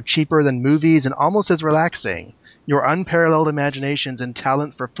comics are cheaper than movies and almost as relaxing. Your unparalleled imaginations and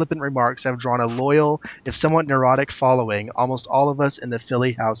talent for flippant remarks have drawn a loyal, if somewhat neurotic following, almost all of us in the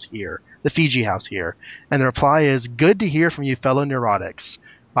Fiji house here. And the reply is, good to hear from you fellow neurotics.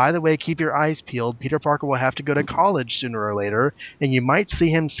 By the way, keep your eyes peeled. Peter Parker will have to go to college sooner or later, and you might see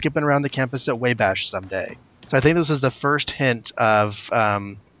him skipping around the campus at Wabash someday. So I think this was the first hint of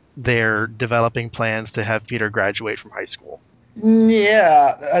their developing plans to have Peter graduate from high school.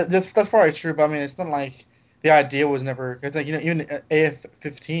 Yeah, that's probably true. But I mean, it's not like the idea was never. It's like even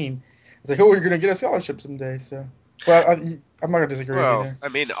AF-15. It's like, oh, you're gonna get a scholarship someday. So, but I'm not gonna disagree with you Well, there. I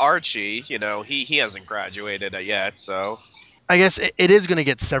mean, Archie, he hasn't graduated yet, so I guess it is going to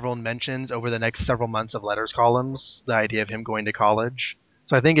get several mentions over the next several months of letters columns. The idea of him going to college.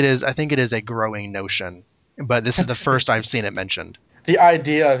 So I think it is. I think it is a growing notion, but this is the first I've seen it mentioned. The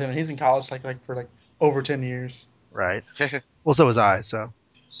idea of him, he's in college like for like over 10 years. Right. Well, so was I. So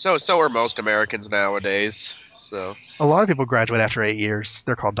so are most Americans nowadays. So a lot of people graduate after 8 years.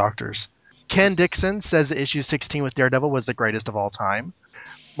 They're called doctors. Ken Dixon says that issue 16 with Daredevil was the greatest of all time.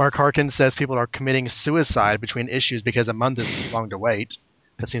 Mark Harkin says people are committing suicide between issues because a month is too long to wait.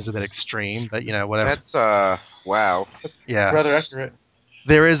 That seems a bit extreme, but whatever. that's wow. It's Yeah. rather accurate.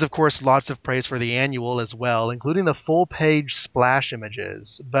 There is, of course, lots of praise for the annual as well, including the full page splash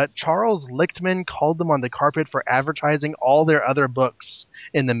images. But Charles Lichtman called them on the carpet for advertising all their other books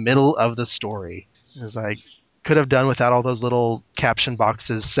in the middle of the story. It's like, could have done without all those little caption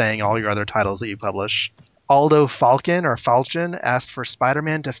boxes saying all your other titles that you publish. Aldo Falcon or Falchion asked for Spider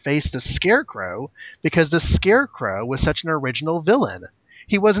Man to face the Scarecrow because the Scarecrow was such an original villain.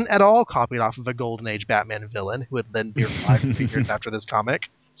 He wasn't at all copied off of a Golden Age Batman villain who would then be revived 3 years after this comic.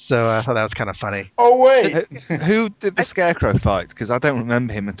 So I thought that was kind of funny. Oh wait. Who did the Scarecrow fight? Because I don't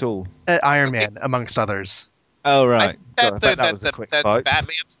remember him at all. Iron Man, amongst others. Oh I right, think God, that I the bet that was a quick that fight.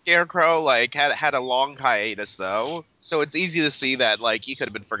 Batman Scarecrow like had a long hiatus though, so it's easy to see that like he could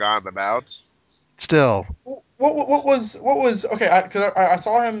have been forgotten about. Still, What was okay? Because I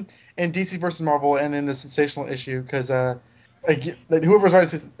saw him in DC versus Marvel and in the Sensational issue because like, whoever's writing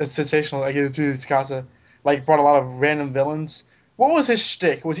Sensational, I get it through Casa, like brought a lot of random villains. What was his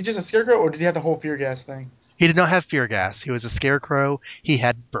shtick? Was he just a scarecrow, or did he have the whole fear gas thing? he did not have fear gas. He was a scarecrow. He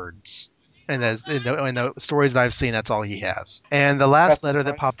had birds. And in the stories that I've seen, that's all he has. And the last That's the letter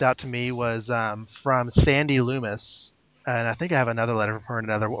that device. popped out to me was from Sandy Loomis. And I think I have another letter from her in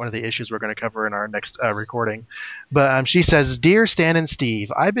another one of the issues we're going to cover in our next recording. But she says, "Dear Stan and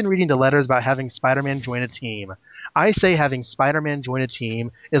Steve, I've been reading the letters about having Spider-Man join a team. I say having Spider-Man join a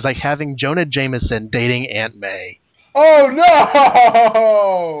team is like having Jonah Jameson dating Aunt May. Oh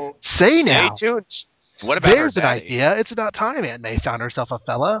no! Say Stay now, tuned. What about her there's an daddy? idea. It's about time Aunt May found herself a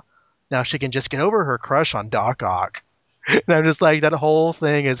fella. Now she can just get over her crush on Doc Ock." And I'm just like, that whole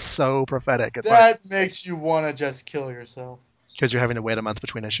thing is so prophetic. It's like, That makes you want to just kill yourself. because you're having to wait a month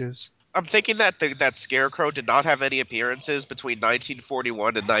between issues. I'm thinking that that Scarecrow did not have any appearances between 1941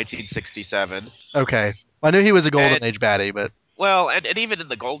 and 1967. Okay. I knew he was a Golden And Age baddie, but well, and even in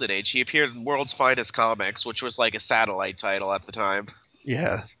the Golden Age, he appeared in World's Finest Comics, which was like a satellite title at the time.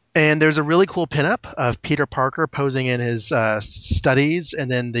 yeah. And there's a really cool pinup of Peter Parker posing in his studies, and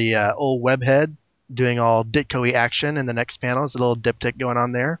then the old webhead doing all Ditko-y action in the next panel. It's a little diptych going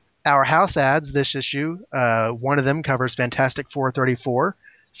on there. Our house ads this issue, one of them covers Fantastic 434,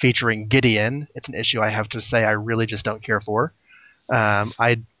 featuring Gideon. It's an issue I have to say I really just don't care for.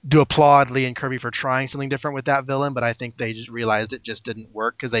 I do applaud Lee and Kirby for trying something different with that villain, but I think they just realized it just didn't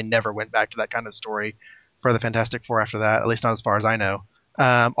work because they never went back to that kind of story for the Fantastic Four after that, at least not as far as I know.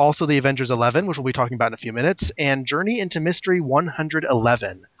 Also, the Avengers 11, which we'll be talking about in a few minutes, and Journey into Mystery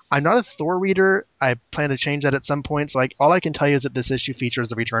 111. I'm not a Thor reader. I plan to change that at some point. So, all I can tell you is that this issue features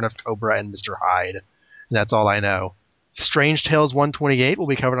the return of Cobra and Mr. Hyde. And that's all I know. Strange Tales 128 will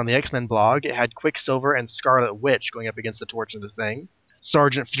be covered on the X-Men blog. It had Quicksilver and Scarlet Witch going up against the Torch of the Thing.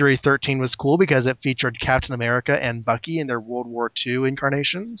 Sergeant Fury 13 was cool because it featured Captain America and Bucky in their World War II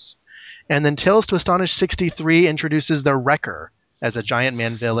incarnations. And then Tales to Astonish 63 introduces the Wrecker as a Giant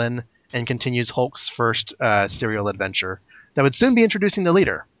Man villain and continues Hulk's first serial adventure that would soon be introducing the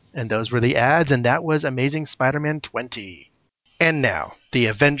leader. And those were the ads, and that was Amazing Spider-Man 20. And now, the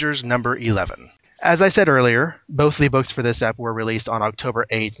Avengers number 11. As I said earlier, both the books for this ep were released on October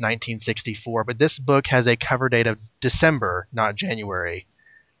 8th, 1964, but this book has a cover date of December, not January.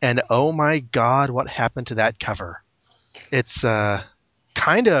 And oh my god, what happened to that cover? It's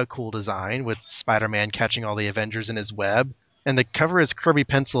kind of a cool design with Spider-Man catching all the Avengers in his web, and the cover is Kirby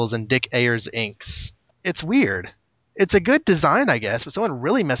pencils and Dick Ayers inks. It's weird. It's a good design, I guess, but someone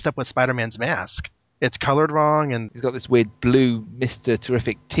really messed up with Spider-Man's mask. It's colored wrong, and He's got this weird blue Mr.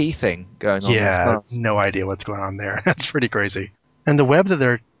 Terrific T thing going on his yeah, mask. no idea what's going on there. That's pretty crazy. And the web that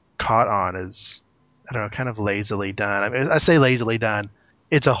they're caught on is, I don't know, kind of lazily done. I mean, I say lazily done.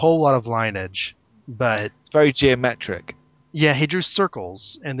 It's a whole lot of lineage, but It's very geometric. yeah, he drew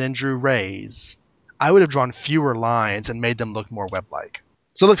circles and then drew rays. I would have drawn fewer lines and made them look more web-like.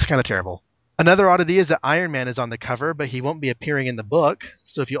 So it looks kind of terrible. Another oddity is that Iron Man is on the cover, but he won't be appearing in the book.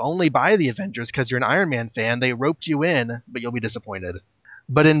 So if you only buy the Avengers because you're an Iron Man fan, they roped you in, but you'll be disappointed.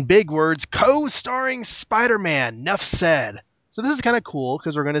 But in big words, co-starring Spider-Man, nuff said. So this is kind of cool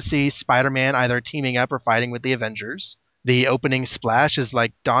because we're going to see Spider-Man either teaming up or fighting with the Avengers. The opening splash is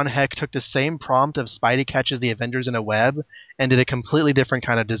like Don Heck took the same prompt of Spidey catches the Avengers in a web and did a completely different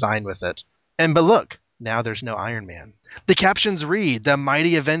kind of design with it. But look, now there's no Iron Man. The captions read, "The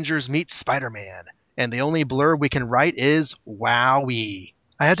Mighty Avengers meet Spider-Man," and the only blurb we can write is, "Wowee."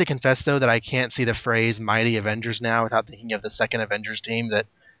 I have to confess, though, that I can't see the phrase Mighty Avengers now without thinking of the second Avengers team that,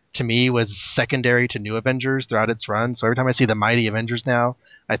 to me, was secondary to New Avengers throughout its run. So every time I see the Mighty Avengers now,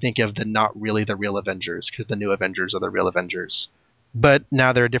 I think of the not really the real Avengers, because the New Avengers are the real Avengers. But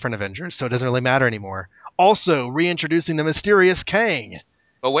now they're different Avengers, so it doesn't really matter anymore. Also, reintroducing the mysterious Kang.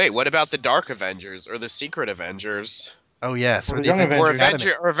 But wait, what about the Dark Avengers or the Secret Avengers Oh, yes, Or or the the Young Avengers or Avengers.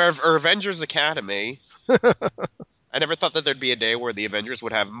 Academy. Or Avengers Academy? I never thought that there'd be a day where the Avengers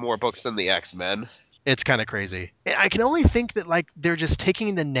would have more books than the X-Men. It's kind of crazy. I can only think that they're just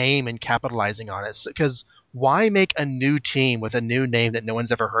taking the name and capitalizing on it. Because why make a new team with a new name that no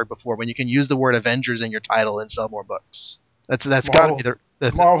one's ever heard before when you can use the word Avengers in your title and sell more books? That's got to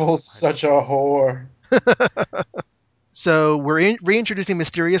be Marvel's such a whore. So we're reintroducing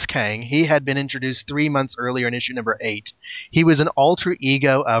Mysterious Kang. He had been introduced 3 months earlier in issue number 8. He was an alter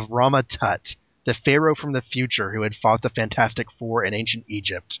ego of Rama Tut, the pharaoh from the future who had fought the Fantastic Four in ancient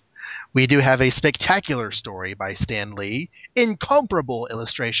Egypt. We do have a spectacular story by Stan Lee, incomparable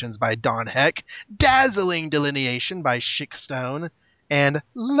illustrations by Don Heck, dazzling delineation by Schick Stone, and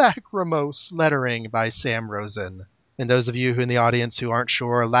lachrymose lettering by Sam Rosen. And those of you who in the audience who aren't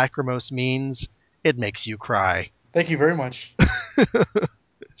sure, lachrymose means it makes you cry. Thank you very much.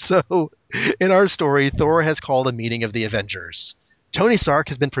 So, in our story, Thor has called a meeting of the Avengers. Tony Stark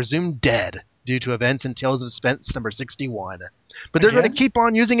has been presumed dead due to events in Tales of Suspense number 61. But they're going to Again? keep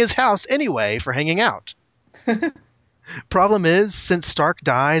on using his house anyway for hanging out. Problem is, since Stark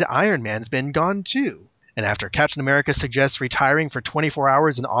died, Iron Man's been gone too. And after Captain America suggests retiring for 24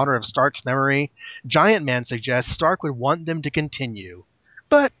 hours in honor of Stark's memory, Giant Man suggests Stark would want them to continue.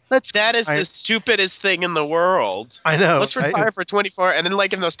 But let's... That is the stupidest thing in the world. I know, Let's right? retire for 24, and then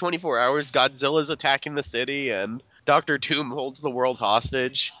like in those 24 hours, Godzilla's attacking the city, and Doctor Doom holds the world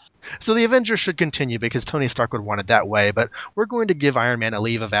hostage. So the Avengers should continue because Tony Stark would want it that way, but we're going to give Iron Man a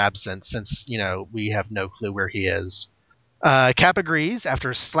leave of absence since, we have no clue where he is. Cap agrees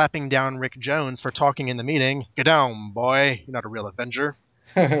after slapping down Rick Jones for talking in the meeting. Get down, boy. You're not a real Avenger.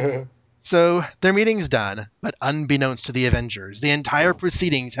 So their meeting's done, but unbeknownst to the Avengers, the entire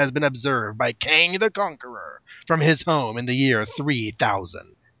proceedings has been observed by Kang the Conqueror from his home in the year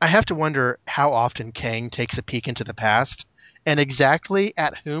 3000. I have to wonder how often Kang takes a peek into the past, and exactly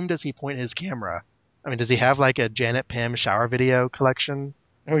at whom does he point his camera? I mean, does he have like a Janet Pym shower video collection?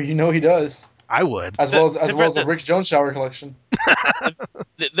 Oh, you know he does. I would. As The, well as the, a the, Rick Jones shower collection.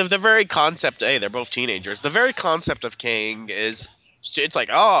 the very concept, hey, they're both teenagers. The very concept of Kang is, it's like,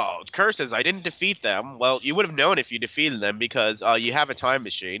 oh, curses, I didn't defeat them. Well, you would have known if you defeated them because you have a time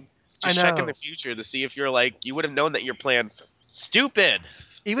machine. I Just check in the know. future to see if you're like, you would have known that your plan stupid.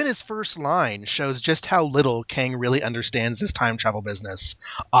 Even his first line shows just how little Kang really understands this time travel business.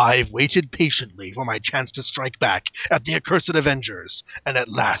 I've waited patiently for my chance to strike back at the accursed Avengers, and at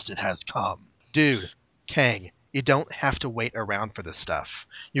last it has come. Dude, Kang, you don't have to wait around for this stuff.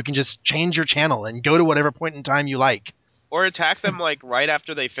 You can just change your channel and go to whatever point in time you like. Or attack them like right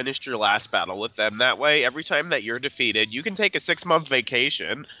after they finished your last battle with them. That way, every time that you're defeated, you can take a 6-month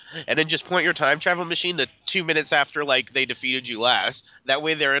vacation and then just point your time travel machine to 2 minutes after like they defeated you last. That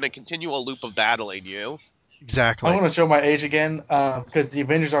way, they're in a continual loop of battling you. I'm Exactly. going to show my age again because the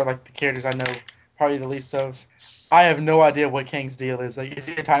Avengers are like the characters I know probably the least of. I have no idea what Kang's deal is. Like, is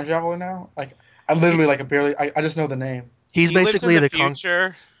he a time traveler now? Like, I He, literally like barely. I just know the name. he's He lives in basically the the future,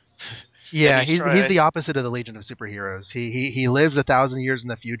 and Yeah, he's he's trying. the opposite of the Legion of Superheroes. He lives 1,000 years in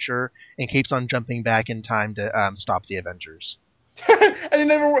the future and keeps on jumping back in time to stop the Avengers. And it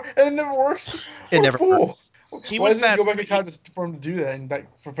never works. It What a never works. fool! He Why was does he that. go back in time for him to do that and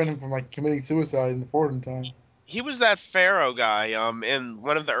like prevent him from like committing suicide in the forward in time? He was that Pharaoh guy. In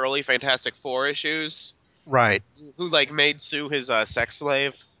one of the early Fantastic Four issues, Right. who like made Sue his sex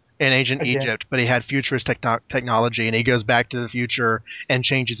slave. In ancient Again, Egypt, but he had futurist technology, and he goes back to the future and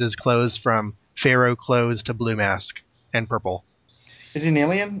changes his clothes from pharaoh clothes to blue mask and purple. is he an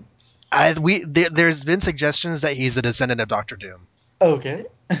alien? There's been suggestions that he's a descendant of Doctor Doom. Okay.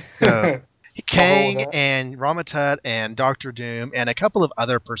 So I'll roll with Kang that. and Ramatut and Doctor Doom and a couple of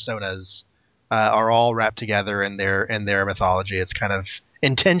other personas are all wrapped together in their mythology. It's kind of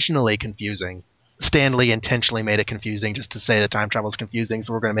intentionally confusing. Stan Lee intentionally made it confusing just to say that time travel is confusing,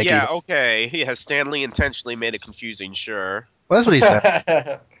 so we're going to make it Yeah, even. okay. Yeah, Stanley intentionally made it confusing. Sure. Well, that's what he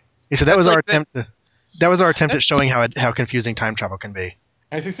said. He said that That's was our like that. attempt. That was our attempt at showing That's how confusing time travel can be.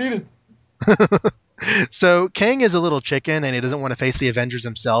 I succeeded. So Kang is a little chicken and he doesn't want to face the Avengers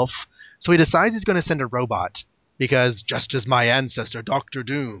himself, so he decides he's going to send a robot. Because just as my ancestor, Doctor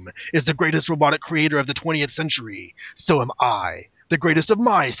Doom, is the greatest robotic creator of the 20th century, so am I, the greatest of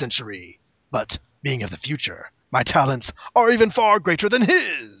my century. But, being of the future, my talents are even far greater than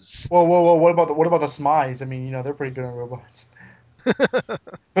his! Whoa, whoa, whoa! What about the Smiles? I mean, they're pretty good on robots.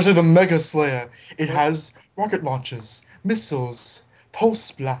 Especially the Mega Slayer. It has rocket launchers, missiles,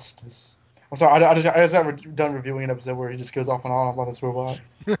 pulse blasters. I'm sorry, I just haven't done reviewing an episode where he just goes off and on about this robot.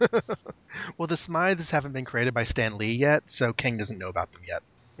 Well, the Smythes haven't been created by Stan Lee yet, so Kang doesn't know about them yet.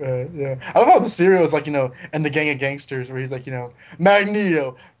 Yeah. I love how Mysterio is like, and the Gang of Gangsters, where he's like,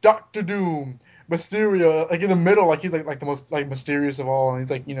 Magneto, Doctor Doom, Mysterio, like in the middle, like he's like the most like mysterious of all, and he's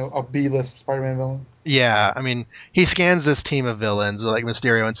like, a B-list Spider-Man villain. Yeah, I mean, he scans this team of villains, like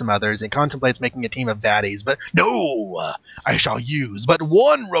Mysterio and some others, and contemplates making a team of baddies, but I shall use but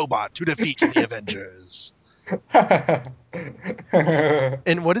one robot to defeat the Avengers.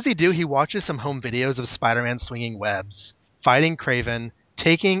 And what does he do? He watches some home videos of Spider-Man swinging webs, fighting Craven,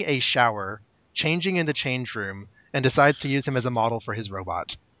 taking a shower, changing in the change room, and decides to use him as a model for his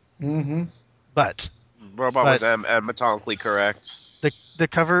robot. hmm But Robot but was anatomically correct. the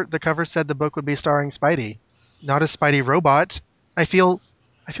cover said the book would be starring Spidey, not a Spidey robot. I feel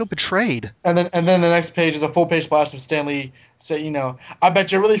betrayed. And then the next page is a full page splash of Stanley say, I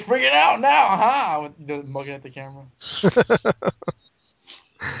bet you're really freaking out now, huh? With mugging at the camera.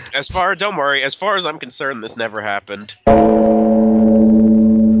 Don't worry. As far as I'm concerned, this never happened.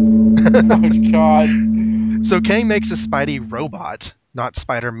 Oh God. So Kang makes a Spidey robot, not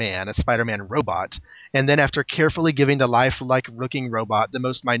Spider-Man, a Spider-Man robot, and then after carefully giving the lifelike looking robot the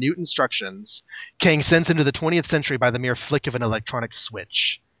most minute instructions, Kang sends him to the 20th century by the mere flick of an electronic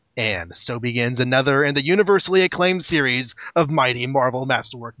switch. And so begins another in the universally acclaimed series of mighty Marvel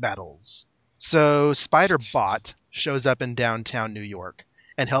Masterwork battles. So Spider-Bot shows up in downtown New York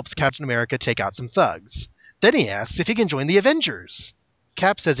and helps Captain America take out some thugs. Then he asks if he can join the Avengers.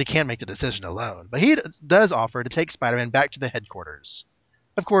 Cap says he can't make the decision alone, but he does offer to take Spider-Man back to the headquarters.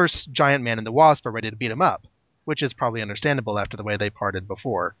 Of course, Giant Man and the Wasp are ready to beat him up, which is probably understandable after the way they parted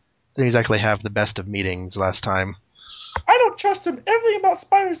before. Didn't exactly have the best of meetings last time. I don't trust him. Everything about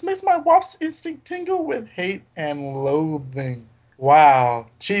spiders makes my wasp's instinct tingle with hate and loathing. Wow.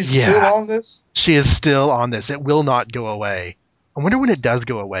 She's still Yeah, on this? she is still on this. It will not go away. I wonder when it does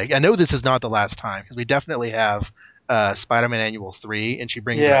go away. I know this is not the last time, because we definitely have Spider-Man Annual 3, and she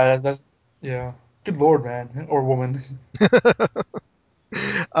brings back Yeah, that's yeah. Good lord, man. Or woman.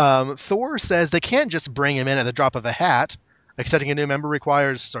 Thor says they can't just bring him in at the drop of a hat. Accepting a new member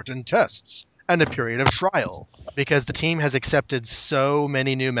requires certain tests and a period of trial because the team has accepted so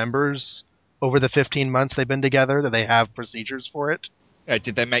many new members over the 15 months they've been together that they have procedures for it.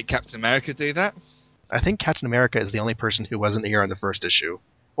 Did they make Captain America do that? I think Captain America is the only person who wasn't here in the first issue.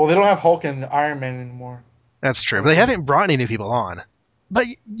 Well, they don't have Hulk and Iron Man anymore. That's true, I but they think. haven't brought any new people on. But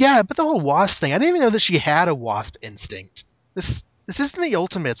yeah, but the whole wasp thing, I didn't even know that she had a wasp instinct. This isn't the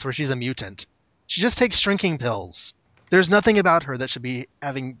Ultimates where she's a mutant. She just takes shrinking pills. There's nothing about her that should be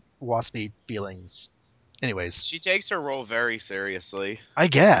having waspy feelings. Anyways, She takes her role very seriously. I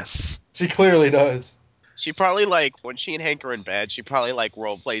guess. She clearly does. She probably when she and Hank are in bed, she probably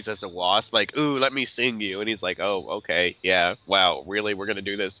role plays as a wasp, like, "Ooh, let me sing you," and he's like, "Oh, okay, yeah, wow, really, we're gonna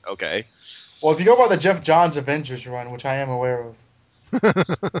do this, okay." Well, if you go by the Jeff Johns Avengers run, which I am aware of,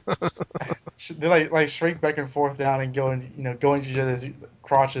 they like shrink back and forth down and go into each other's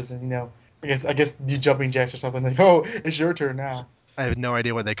crotches and I guess do jumping jacks or something. Like, oh, it's your turn now. I have no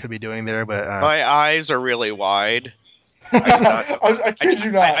idea what they could be doing there, but My eyes are really wide. I did not know. I I, kid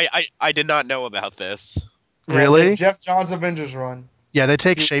you not. I did not know about this. Yeah, the really? Jeff Johns Avengers run. Yeah, they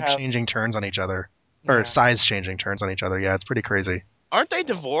take He would have shape-changing turns on each other. Or yeah. size-changing turns on each other. Yeah, it's pretty crazy. Aren't they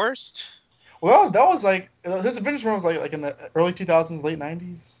divorced? Well, that was like his Avengers run was like in the early 2000s, late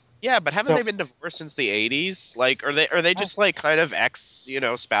 90s. Yeah, but haven't So they been divorced since the '80s? Like, are they I, just kind of ex,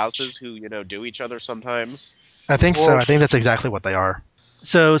 spouses who do each other sometimes? I think so. well, I think that's exactly what they are.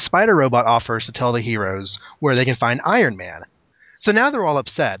 So Spider Robot offers to tell the heroes where they can find Iron Man. So now they're all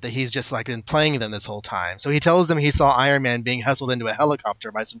upset that he's just been playing them this whole time. So he tells them he saw Iron Man being hustled into a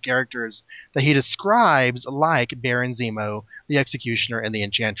helicopter by some characters that he describes like Baron Zemo, the Executioner, and the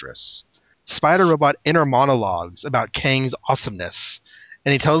Enchantress. Spider Robot inner monologues about Kang's awesomeness,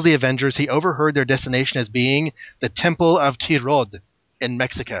 and he tells the Avengers he overheard their destination as being the Temple of Tirod in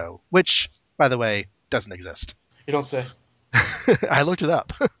Mexico, which, by the way, doesn't exist. you don't say. I looked it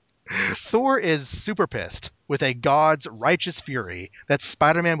up. Thor is super pissed with a god's righteous fury that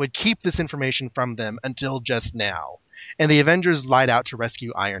Spider Man would keep this information from them until just now. And the Avengers light out to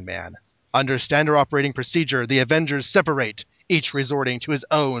rescue Iron Man. Under standard operating procedure, the Avengers separate, each resorting to his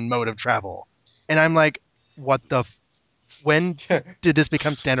own mode of travel. And I'm like, what the? When did this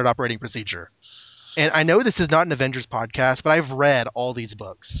become standard operating procedure? And I know this is not an Avengers podcast, but I've read all these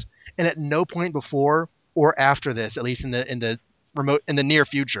books, and at no point before or after this, at least in the near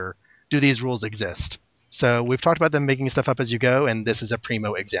future, do these rules exist. So we've talked about them making stuff up as you go, and this is a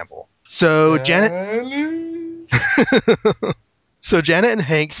primo example. So Janet, Stanley. so Janet and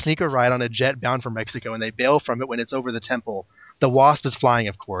Hank sneak a ride on a jet bound for Mexico, and they bail from it when it's over the temple. The Wasp is flying,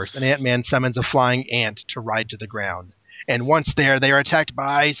 of course, and Ant-Man summons a flying ant to ride to the ground. And once there, they are attacked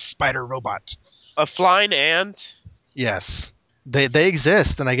by Spider Robot. A flying ant? Yes. They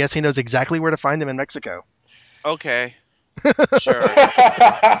exist, and I guess he knows exactly where to find them in Mexico. Okay, sure,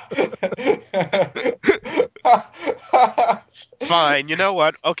 fine. You know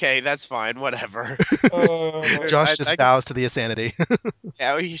what? Okay, that's fine. Whatever. uh, Josh I just bows to guess. the insanity.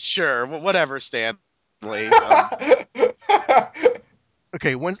 Yeah, sure. Whatever, Stan. lame.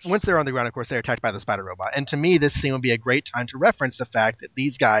 Okay, once they're on the ground, of course, they're attacked by the spider robot. And to me, this scene would be a great time to reference the fact that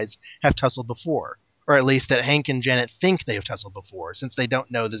these guys have tussled before. Or at least that Hank and Janet think they've tussled before, since they don't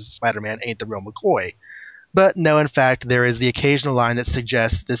know this Spider-Man ain't the real McCoy. But no, in fact, there is the occasional line that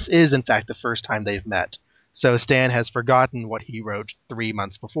suggests this is, in fact, the first time they've met. So Stan has forgotten what he wrote 3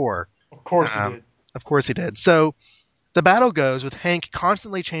 months before. Of course he Um, did. of course he did. So the battle goes with Hank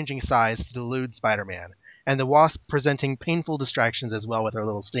constantly changing size to delude Spider-Man, and the Wasp presenting painful distractions as well with her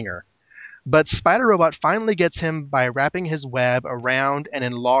little stinger. But Spider Robot finally gets him by wrapping his web around an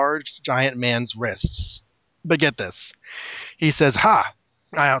enlarged giant man's wrists. But get this. He says, "Ha!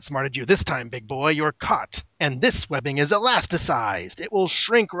 I outsmarted you this time, big boy. You're caught. And this webbing is elasticized. It will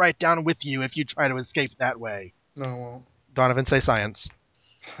shrink right down with you if you try to escape that way." No, it won't. Donovan, say science.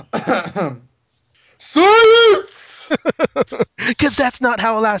 Science! Because that's not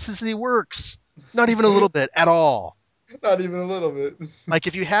how elasticity works. Not even a little bit at all. Not even a little bit. Like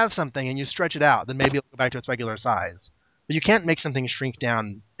if you have something and you stretch it out, then maybe it'll go back to its regular size. But you can't make something shrink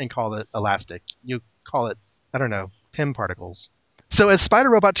down and call it elastic. You call it, I don't know, Pym particles. So as Spider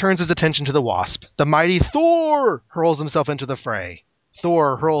Robot turns his attention to the Wasp, the mighty Thor hurls himself into the fray.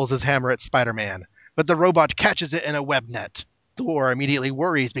 Thor hurls his hammer at Spider-Man, but the robot catches it in a web net. Thor immediately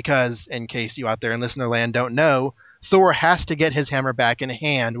worries because, in case you out there in listener land don't know, Thor has to get his hammer back in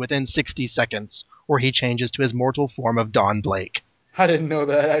hand within 60 seconds, or he changes to his mortal form of Don Blake. I didn't know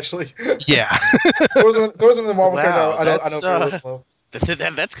that actually. Yeah. Thor's in the Marvel character Wow, I know very well.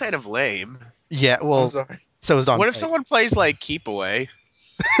 that's kind of lame. Yeah, I'm well, sorry. so is Don What if Blake. someone plays like Keep Away?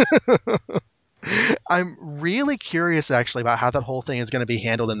 I'm really curious, actually, about how that whole thing is going to be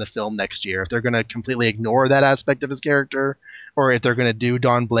handled in the film next year. If they're going to completely ignore that aspect of his character, or if they're going to do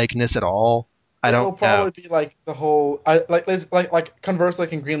Don Blakeness at all. I It'll don't know. probably be like the whole like conversely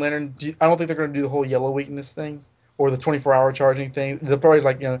like in Green Lantern. I don't think they're going to do the whole yellow weakness thing or the 24-hour charging thing. They're probably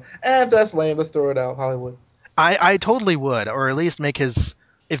like that's lame. Let's throw it out, Hollywood. I totally would, or at least make his.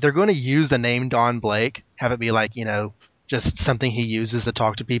 If they're going to use the name Don Blake, have it be like, just something he uses to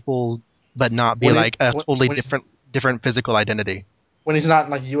talk to people, but not be When like a when, totally when he's different physical identity. when he's not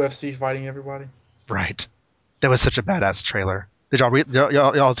in like UFC fighting everybody. Right. That was such a badass trailer. Did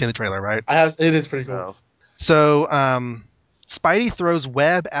y'all see the trailer, right? It is pretty cool. No. So, Spidey throws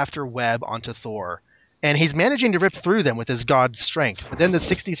web after web onto Thor, and he's managing to rip through them with his god strength. But then the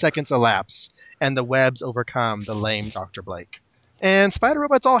 60 seconds elapse, and the webs overcome the lame Dr. Blake. And Spider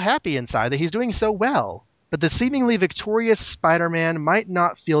Robot's all happy inside that he's doing so well. But the seemingly victorious Spider Man might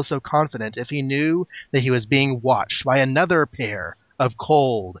not feel so confident if he knew that he was being watched by another pair of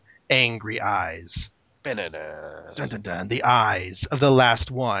cold, angry eyes. Ba-na-na. Dun dun dun, the eyes of the last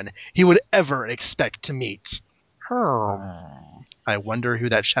one he would ever expect to meet. I wonder who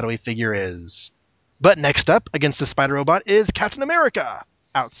that shadowy figure is. But next up against the Spider Robot is Captain America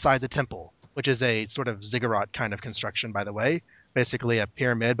outside the temple, which is a sort of ziggurat kind of construction, by the way. Basically a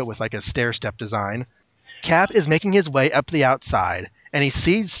pyramid, but with like a stair step design. Cap is making his way up the outside, and he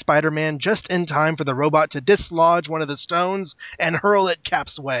sees Spider Man just in time for the robot to dislodge one of the stones and hurl it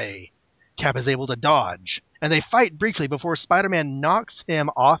Cap's way. Cap is able to dodge, and they fight briefly before Spider Man knocks him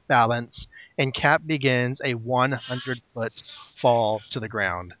off balance, and Cap begins a 100-foot fall to the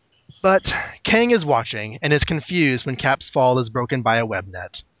ground. But Kang is watching and is confused when Cap's fall is broken by a web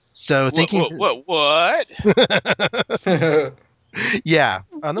net. So thinking, What? yeah,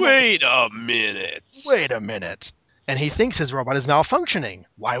 Wait a minute. wait a minute. And he thinks his robot is malfunctioning.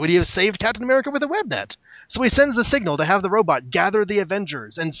 Why would he have saved Captain America with a web net? So he sends the signal to have the robot gather the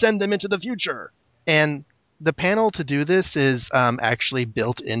Avengers and send them into the future. And the panel to do this is actually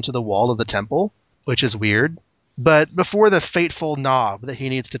built into the wall of the temple, which is weird. But before the fateful knob that he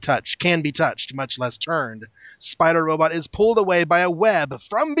needs to touch can be touched, much less turned, Spider Robot is pulled away by a web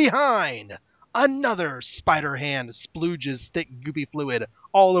from behind. Another spider hand splooges thick goopy fluid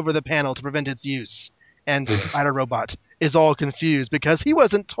all over the panel to prevent its use. And Spider Robot is all confused because he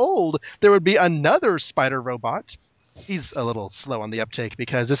wasn't told there would be another Spider Robot. He's a little slow on the uptake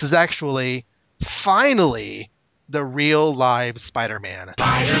because this is actually, finally, the real live Spider-Man.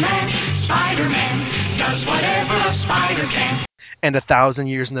 Spider-Man does whatever a spider can. And 1,000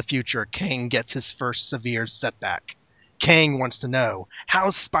 years in the future, Kang gets his first severe setback. Kang wants to know how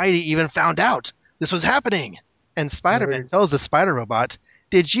Spidey even found out this was happening. And Spider-Man tells the Spider Robot,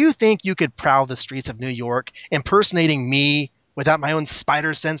 "Did you think you could prowl the streets of New York impersonating me without my own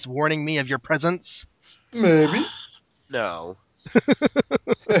spider sense warning me of your presence?" Maybe. No.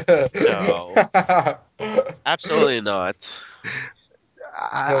 No. Absolutely not.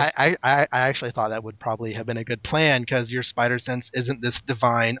 I, Yes. I actually thought that would probably have been a good plan because your spider sense isn't this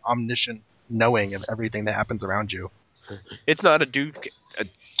divine, omniscient knowing of everything that happens around you. It's not a Duke.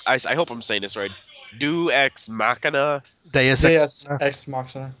 I hope I'm saying this right. Do ex machina. Deus Ex Deus Machina. Ex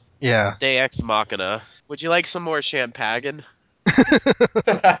Machina. Yeah. De ex machina. Would you like some more champagne?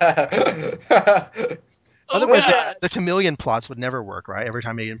 Oh Otherwise, Okay. God! the chameleon plots would never work, right? Every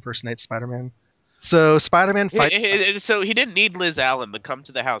time he impersonates Spider-Man. So Spider-Man fights. So he didn't need Liz Allen to come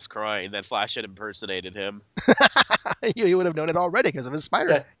to the house crying that Flash had impersonated him. You would have known it already because of his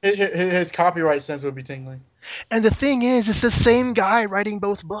spider Yeah, sense. his copyright sense would be tingling. And the thing is, it's the same guy writing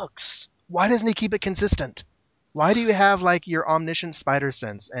both books. Why doesn't he keep it consistent? Why do you have like your omniscient spider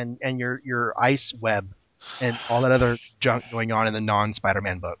sense and your ice web and all that other junk going on in the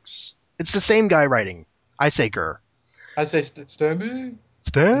non-Spider-Man books? It's the same guy writing. I say Gurr. I say Stanley and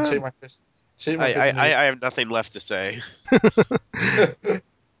shake Stan. my fist. Shake my fist in the I have nothing left to say. air.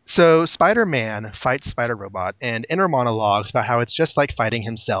 So Spider-Man fights Spider-Robot and inner monologues about how it's just like fighting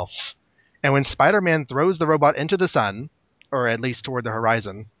himself. And when Spider-Man throws the robot into the sun, or at least toward the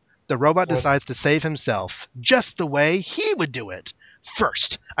horizon, the robot What? decides to save himself just the way he would do it.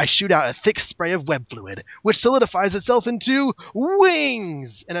 First, I shoot out a thick spray of web fluid, which solidifies itself into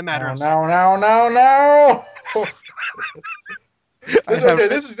wings in a matter No, of no, no, no, no. I have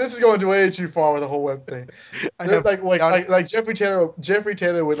This is going way too far with the whole web thing. I have Like Jeffrey Taylor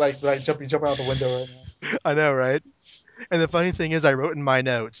would like jumping out the window right now. I know, right? And the funny thing is I wrote in my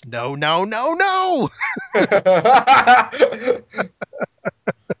notes, no, no, no, no.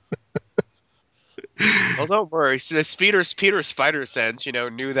 Well, don't worry. So Peter Spider Sense,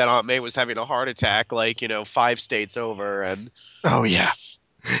 knew that Aunt May was having a heart attack, like 5 states over, and Oh yeah.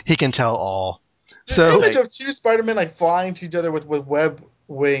 He can tell all. The So image like, of two Spider-Men like flying to each other with web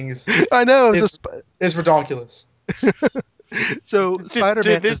wings I know. is is ridiculous. So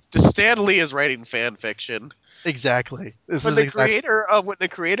Spider-Man is the Stan Lee is writing fan fiction. exactly. This When is the exactly. creator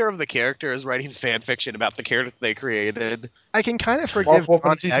of the character is writing fan fiction about the character they created. I can kind of Or forgive for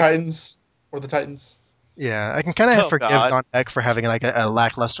John the Teen Eck. Titans or the Titans. Yeah, I can kind of Oh forgive God. John Eck for having like a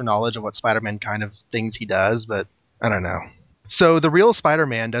lackluster knowledge of what Spider-Man kind of things he does, but I don't know. So the real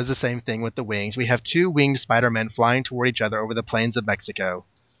Spider-Man does the same thing with the wings. We have two winged Spider-Men flying toward each other over the plains of Mexico.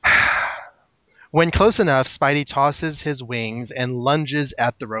 When close enough, Spidey tosses his wings and lunges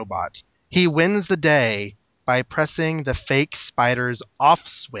at the robot. He wins the day by pressing the fake spider's off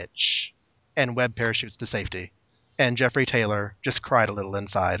switch, and Webb parachutes to safety. And Jeffrey Taylor just cried a little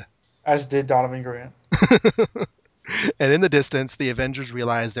inside. As did Donovan Grant. And in the distance, the Avengers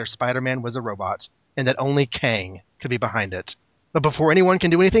realize their Spider Man was a robot, and that only Kang could be behind it. But before anyone can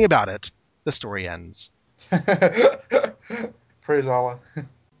do anything about it, the story ends. Praise Allah.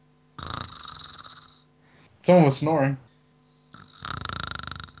 Someone was snoring.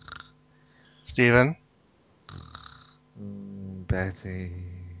 Steven? Betty,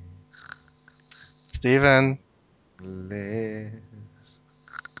 Steven? Liz,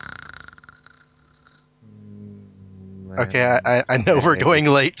 Okay, I know we're Wednesday. going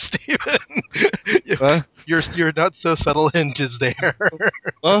late, Steven. What? Your not so subtle hint is there.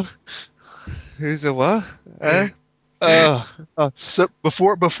 What? Who's a what? Oh, oh. So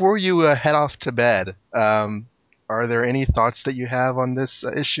before you head off to bed, are there any thoughts that you have on this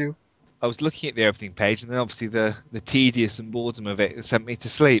issue? I was looking at the opening page, and then obviously the tedious and boredom of it sent me to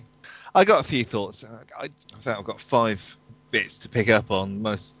sleep. I got a few thoughts. I think I've got 5 bits to pick up on,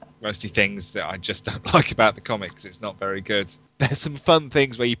 mostly things that I just don't like about the comics. It's not very good. There's some fun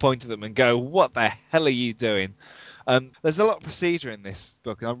things where you point at them and go, "What the hell are you doing?" There's a lot of procedure in this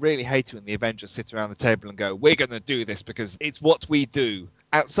book, and I really hate it when the Avengers sit around the table and go, "We're going to do this because it's what we do."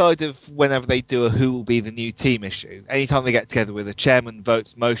 Outside of whenever they do a who will be the new team issue, anytime they get together with a chairman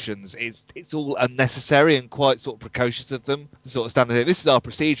votes motions, it's all unnecessary and quite sort of precocious of them to sort of stand there. This is our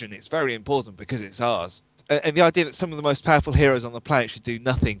procedure, and it's very important because it's ours. And the idea that some of the most powerful heroes on the planet should do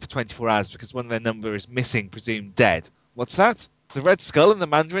nothing for 24 hours because one of their number is missing, presumed dead. What's that? The Red Skull and the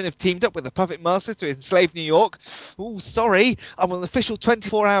Mandarin have teamed up with the Puppet Master to enslave New York. Oh, sorry, I'm on an official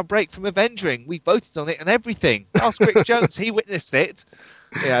 24-hour break from Avengering. We voted on it and everything. Ask Rick Jones, he witnessed it.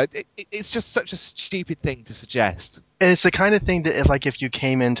 It's just such a stupid thing to suggest. And it's the kind of thing that, if you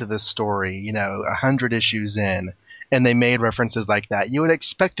came into this story, 100 issues in, and they made references like that, you would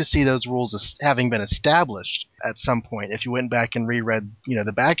expect to see those rules having been established at some point if you went back and reread,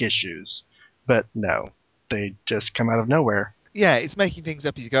 the back issues. But no, they just come out of nowhere. Yeah, it's making things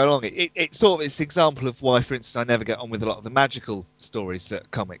up as you go along. It sort of it's an example of why, for instance, I never get on with a lot of the magical stories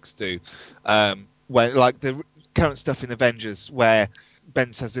that comics do. When like the current stuff in Avengers, where Ben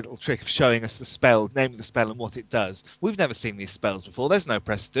has a little trick of showing us the spell, name of the spell, and what it does. We've never seen these spells before. There's no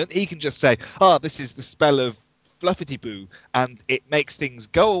precedent. He can just say, "Ah, this is the spell of Fluffity Boo," and it makes things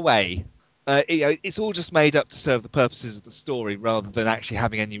go away. It's all just made up to serve the purposes of the story rather than actually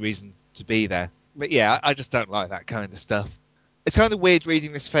having any reason to be there. But yeah, I just don't like that kind of stuff. It's kind of weird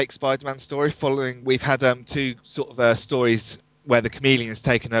reading this fake Spider-Man story. Following, we've had two sort of stories where the chameleon has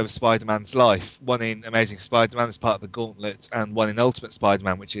taken over Spider-Man's life. One in Amazing Spider-Man as part of the Gauntlet, and one in Ultimate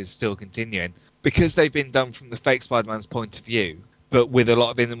Spider-Man, which is still continuing. Because they've been done from the fake Spider-Man's point of view, but with a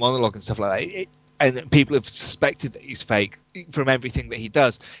lot of inner monologue and stuff like that. And people have suspected that he's fake from everything that he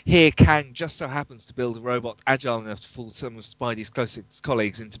does. Here, Kang just so happens to build a robot agile enough to fool some of Spidey's closest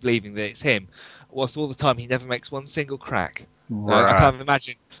colleagues into believing that it's him, whilst all the time he never makes one single crack. I Right. can't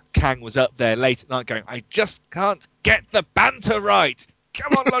imagine Kang was up there late at night going, I just can't get the banter right.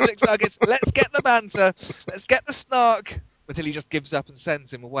 Come on, Logic Circuits, let's get the banter, let's get the snark, until he just gives up and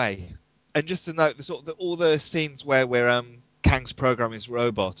sends him away. And just to note, all the scenes where we're Kang's program is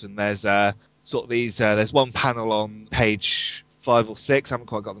robot, and there's there's one panel on page 5 or 6, I haven't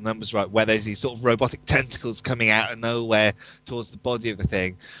quite got the numbers right, where there's these sort of robotic tentacles coming out of nowhere towards the body of the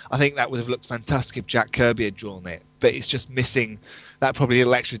thing. I think that would have looked fantastic if Jack Kirby had drawn it, but it's just missing that probably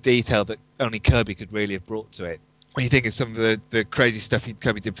little extra detail that only Kirby could really have brought to it. When you think of some of the crazy stuff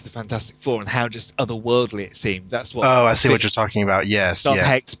Kirby did for the Fantastic Four and how just otherworldly it seemed, that's what Oh, I I see what think you're talking about. Yes, Don yes.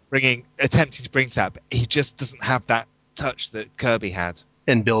 Heck's attempting to bring to that, but he just doesn't have that touch that Kirby had.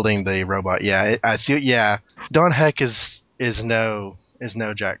 In building the robot, yeah, I see. Yeah, Don Heck is no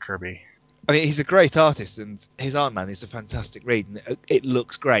Jack Kirby. I mean, he's a great artist, and his Iron Man is a fantastic read, and it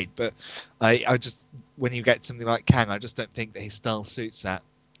looks great. But I just, when you get something like Kang, I just don't think that his style suits that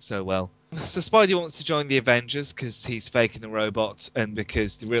so well. So Spidey wants to join the Avengers because he's faking a robot, and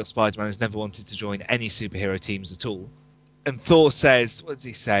because the real Spider-Man has never wanted to join any superhero teams at all. And Thor says, what does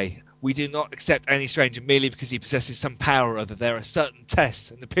he say? We do not accept any stranger merely because he possesses some power or other. There are certain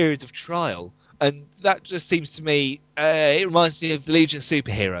tests and the periods of trial. And that just seems to me, it reminds me of the Legion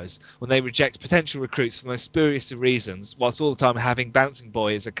superheroes when they reject potential recruits for the most spurious of reasons, whilst all the time having Bouncing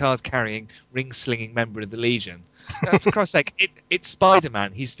Boy as a card carrying, ring slinging member of the Legion. For Christ's sake, it's Spider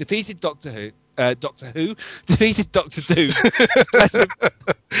Man. He's defeated Doctor Who, defeated Doctor Doom. Just let him, I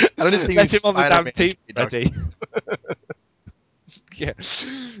don't even think let him on the damn Spider-Man can team be Doctor. already. Yeah,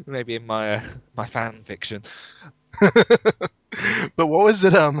 maybe in my fan fiction. But what was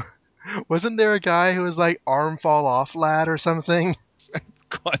it? Wasn't there a guy who was like arm fall off lad or something?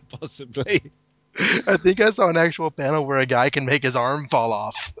 Quite possibly. I think I saw an actual panel where a guy can make his arm fall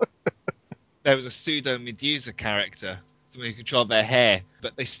off. There was a pseudo Medusa character, someone who controlled their hair,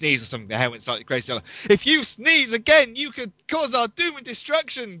 but they sneeze or something, their hair went slightly crazy. Like, if you sneeze again, you could cause our doom and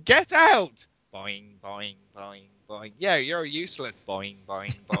destruction. Get out! Boing, boing, boing, boing. Yeah, you're useless. Boing,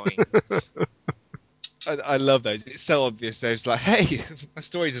 boing, boing. I love those. It's so obvious. There's like, hey, my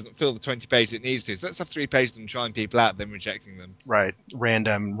story doesn't fill the 20 pages it needs to. So let's have 3 pages of them trying people out, then rejecting them. Right,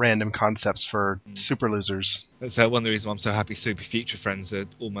 random concepts for super losers. That's one of the reasons why I'm so happy Super Future Friends are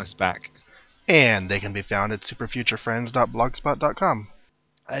almost back. And they can be found at superfuturefriends.blogspot.com.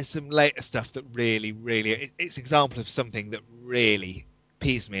 There's some later stuff that really, it's an example of something that really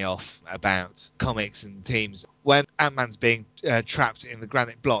pees me off about comics and teams. When Ant-Man's being trapped in the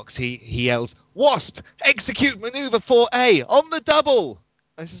granite blocks, he yells, "Wasp, execute maneuver 4A on the double!"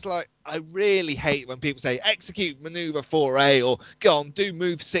 It's just like, I really hate when people say, execute maneuver 4A, or go on, do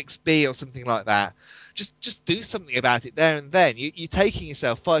move 6B, or something like that. Just do something about it there and then. You're taking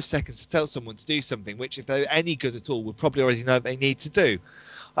yourself 5 seconds to tell someone to do something, which, if they're any good at all, would probably already know they need to do.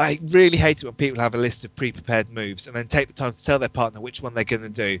 I really hate it when people have a list of pre-prepared moves and then take the time to tell their partner which one they're going to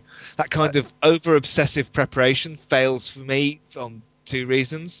do. That kind of over-obsessive preparation fails for me on 2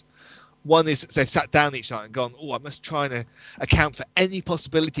 reasons. One is that they've sat down each night and gone, oh, I must try and account for any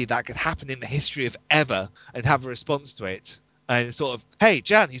possibility that could happen in the history of ever and have a response to it. And sort of, hey,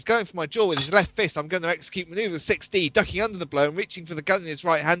 Jan, he's going for my jaw with his left fist. I'm going to execute maneuver 6D, ducking under the blow and reaching for the gun in his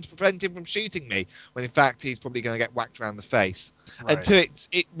right hand to prevent him from shooting me, when in fact he's probably going to get whacked around the face. And Right. 2,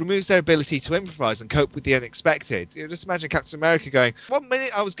 it removes their ability to improvise and cope with the unexpected. You know, just imagine Captain America going, 1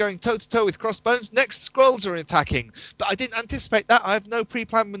 minute I was going toe-to-toe with Crossbones, next Skrulls are attacking. But I didn't anticipate that. I have no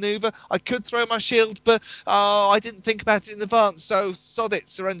pre-planned maneuver. I could throw my shield, but I didn't think about it in advance, so sod it,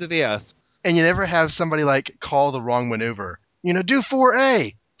 surrender the Earth. And you never have somebody like call the wrong maneuver. Do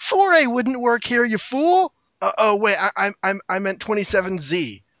 4A. 4A wouldn't work here, you fool. Oh wait, I meant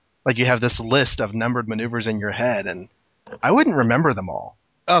 27Z. Like you have this list of numbered maneuvers in your head, and I wouldn't remember them all.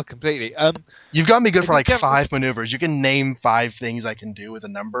 Oh, completely. You've got me good for Have you like given 5 this? maneuvers. You can name 5 things I can do with a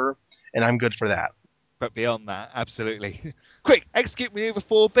number, and I'm good for that. But beyond that, absolutely. Quick, execute maneuver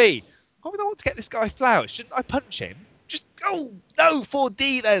 4B. Why would I want to get this guy flowers? Shouldn't I punch him? Just, oh, no,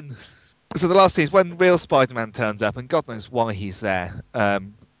 4D then. So the last thing is when real Spider-Man turns up, and God knows why he's there.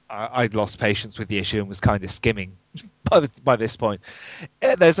 I'd lost patience with the issue and was kind of skimming by this point.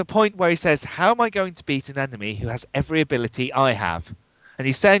 There's a point where he says, "How am I going to beat an enemy who has every ability I have?" And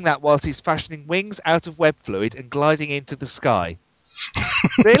he's saying that whilst he's fashioning wings out of web fluid and gliding into the sky.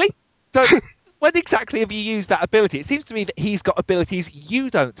 Really? So, when exactly have you used that ability? It seems to me that he's got abilities you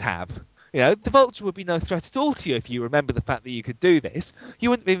don't have. The Vulture would be no threat at all to you if you remember the fact that you could do this. You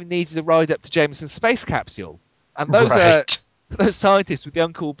wouldn't even need to ride up to Jameson's space capsule. And Right. those scientists with the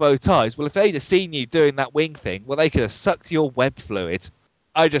uncool bow ties, well, if they'd have seen you doing that wing thing, well, they could have sucked your web fluid.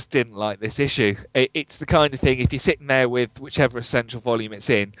 I just didn't like this issue. It's the kind of thing, if you're sitting there with whichever essential volume it's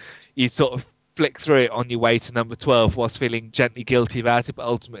in, you'd sort of flick through it on your way to number 12 whilst feeling gently guilty about it, but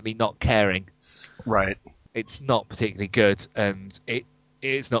ultimately not caring. Right. It's not particularly good, and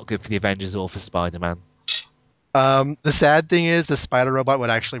it's not good for the Avengers or for Spider-Man. The sad thing is the Spider Robot would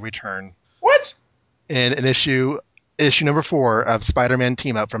actually return What? in an issue number 4 of Spider-Man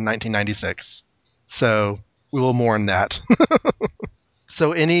Team Up from 1996. So we will mourn that.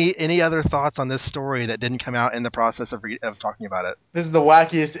 So any other thoughts on this story that didn't come out in the process of talking about it? This is the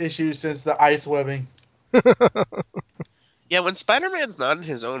wackiest issue since the ice webbing. Yeah, when Spider-Man's not in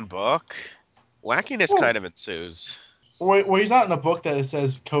his own book, wackiness Well, kind of ensues. well, he's not in the book that it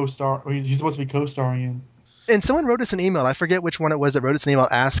says co-star. Or he's supposed to be co-starring in. And someone wrote us an email. I forget which one it was that wrote us an email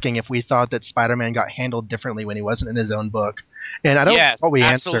asking if we thought that Spider-Man got handled differently when he wasn't in his own book. And I don't recall Yes, we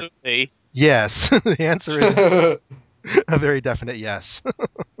answered. absolutely. Yes. The answer is a very definite yes.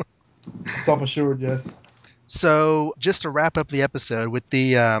 Self-assured, yes. So just to wrap up the episode with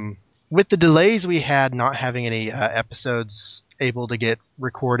the delays we had not having any episodes able to get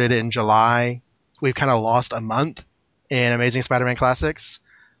recorded in July, we've kind of lost a month in Amazing Spider-Man Classics.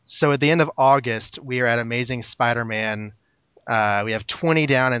 So at the end of August, we are at Amazing Spider-Man. We have 20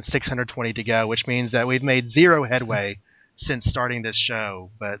 down and 620 to go, which means that we've made zero headway since starting this show.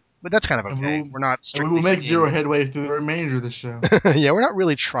 But that's kind of okay. We're not And we strictly will make speaking. zero headway through the remainder of the show. Yeah, we're not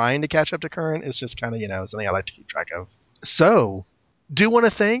really trying to catch up to current. It's just kind of something I like to keep track of. So, do want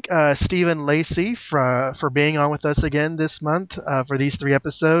to thank Stephen Lacey for being on with us again this month for these 3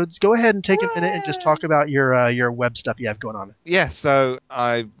 episodes. Go ahead and take a minute and just talk about your web stuff you have going on. Yeah, so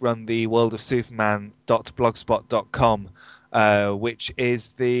I run the worldofsuperman.blogspot.com, which is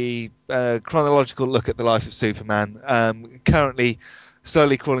the chronological look at the life of Superman. Currently,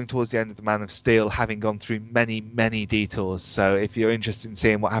 slowly crawling towards the end of the Man of Steel, having gone through many, many detours. So if you're interested in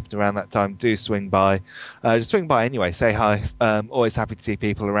seeing what happened around that time, do swing by. Just swing by anyway, say hi. Always happy to see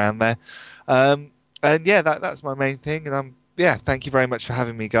people around there. And yeah, that's my main thing, and thank you very much for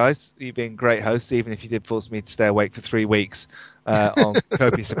having me, guys. You've been great hosts, even if you did force me to stay awake for 3 weeks on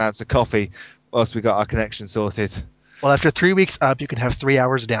copious amounts of coffee whilst we got our connection sorted. Well, after 3 weeks up, you can have 3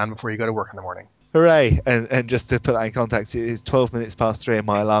 hours down before you go to work in the morning. Hooray! And just to put that in context, it is 12 minutes past 3 and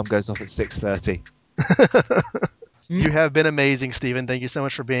my alarm goes off at 6:30. You have been amazing, Stephen. Thank you so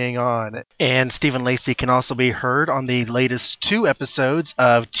much for being on. And Stephen Lacey can also be heard on the latest 2 episodes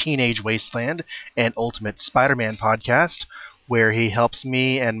of Teenage Wasteland and Ultimate Spider-Man podcast, where he helps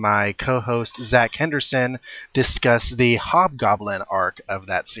me and my co-host Zach Henderson discuss the Hobgoblin arc of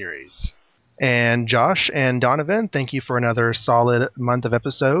that series. And Josh and Donovan, thank you for another solid month of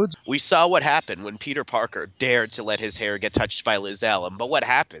episodes. We saw what happened when Peter Parker dared to let his hair get touched by Liz Allen, but what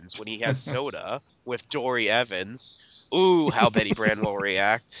happens when he has soda with Dory Evans? Ooh, how Betty Brand will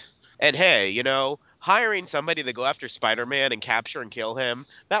react. And hey, hiring somebody to go after Spider-Man and capture and kill him,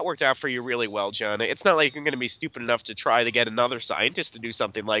 that worked out for you really well, Jonah. It's not like you're going to be stupid enough to try to get another scientist to do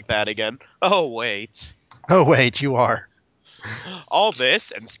something like that again. Oh, wait. Oh, wait, you are. All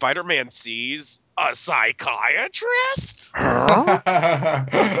this, and Spider-Man sees a psychiatrist?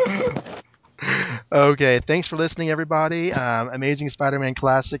 Okay, thanks for listening, everybody. Amazing Spider-Man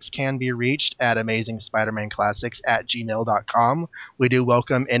Classics can be reached at amazingspidermanclassics@gmail.com. We do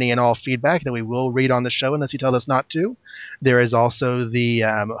welcome any and all feedback that we will read on the show unless you tell us not to. There is also the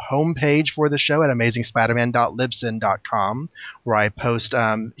homepage for the show at amazingspiderman.libsyn.com, where I post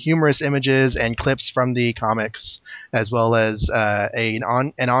humorous images and clips from the comics, as well as an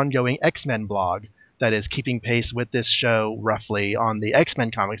ongoing X-Men blog that is keeping pace with this show roughly on the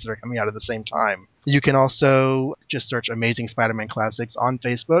X-Men comics that are coming out at the same time. You can also just search Amazing Spider-Man Classics on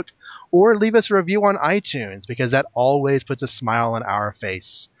Facebook or leave us a review on iTunes because that always puts a smile on our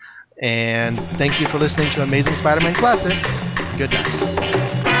face. And thank you for listening to Amazing Spider-Man Classics. Good night.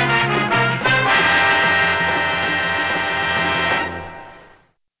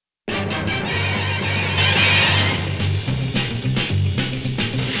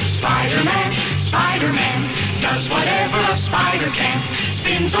 Spider-Man, Spider-Man, does whatever a spider can.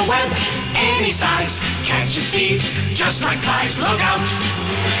 Spins a web any size, catches thieves just like flies. Look out!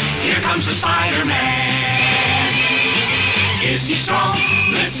 Here comes the Spider-Man. Is he strong?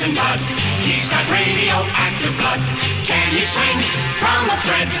 Listen, bud. He's got radioactive blood. Can he swing from a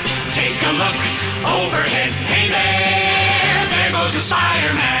thread? Take a look overhead. Hey there goes the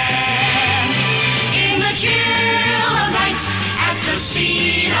Spider-Man. In the chill of night, at the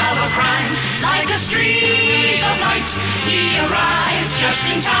scene of a crime, like a streak of light, he arrives just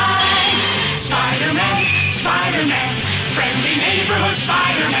in time. Spider-Man, Spider-Man, friendly neighborhood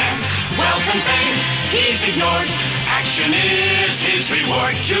Spider-Man. Wealth and fame, he's ignored. Action is his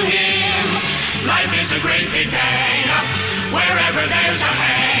reward to him. Life is a great big bang up. Wherever there's a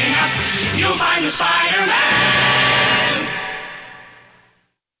hang up, you'll find the Spider-Man.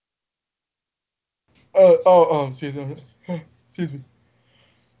 Excuse me. Excuse me.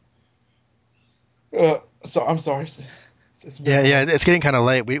 So I'm sorry. It's been Yeah, a yeah, long. it's getting kind of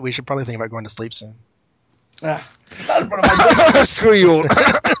late. We should probably think about going to sleep soon. Not in front of my big. Screw you all. Dude,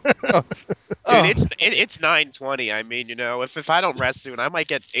 it's 9:20. I mean, if I don't rest soon, I might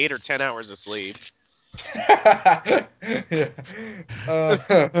get 8 or 10 hours of sleep. Yeah.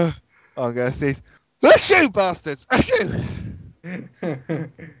 I'm gonna sneeze. Achoo, bastards! Achoo!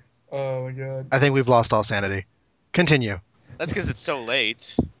 Oh my god. I think we've lost all sanity. Continue. That's because it's so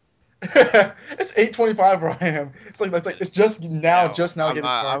late. It's 8:25 where I am. It's just now, No, just now getting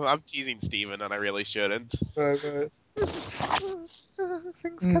dark. I'm teasing Steven, and I really shouldn't. Right.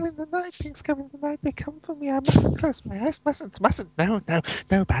 Things Mm. come in the night, things come in the night, they come for me. I mustn't close my eyes, mustn't.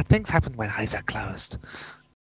 No, bad things happen when eyes are closed.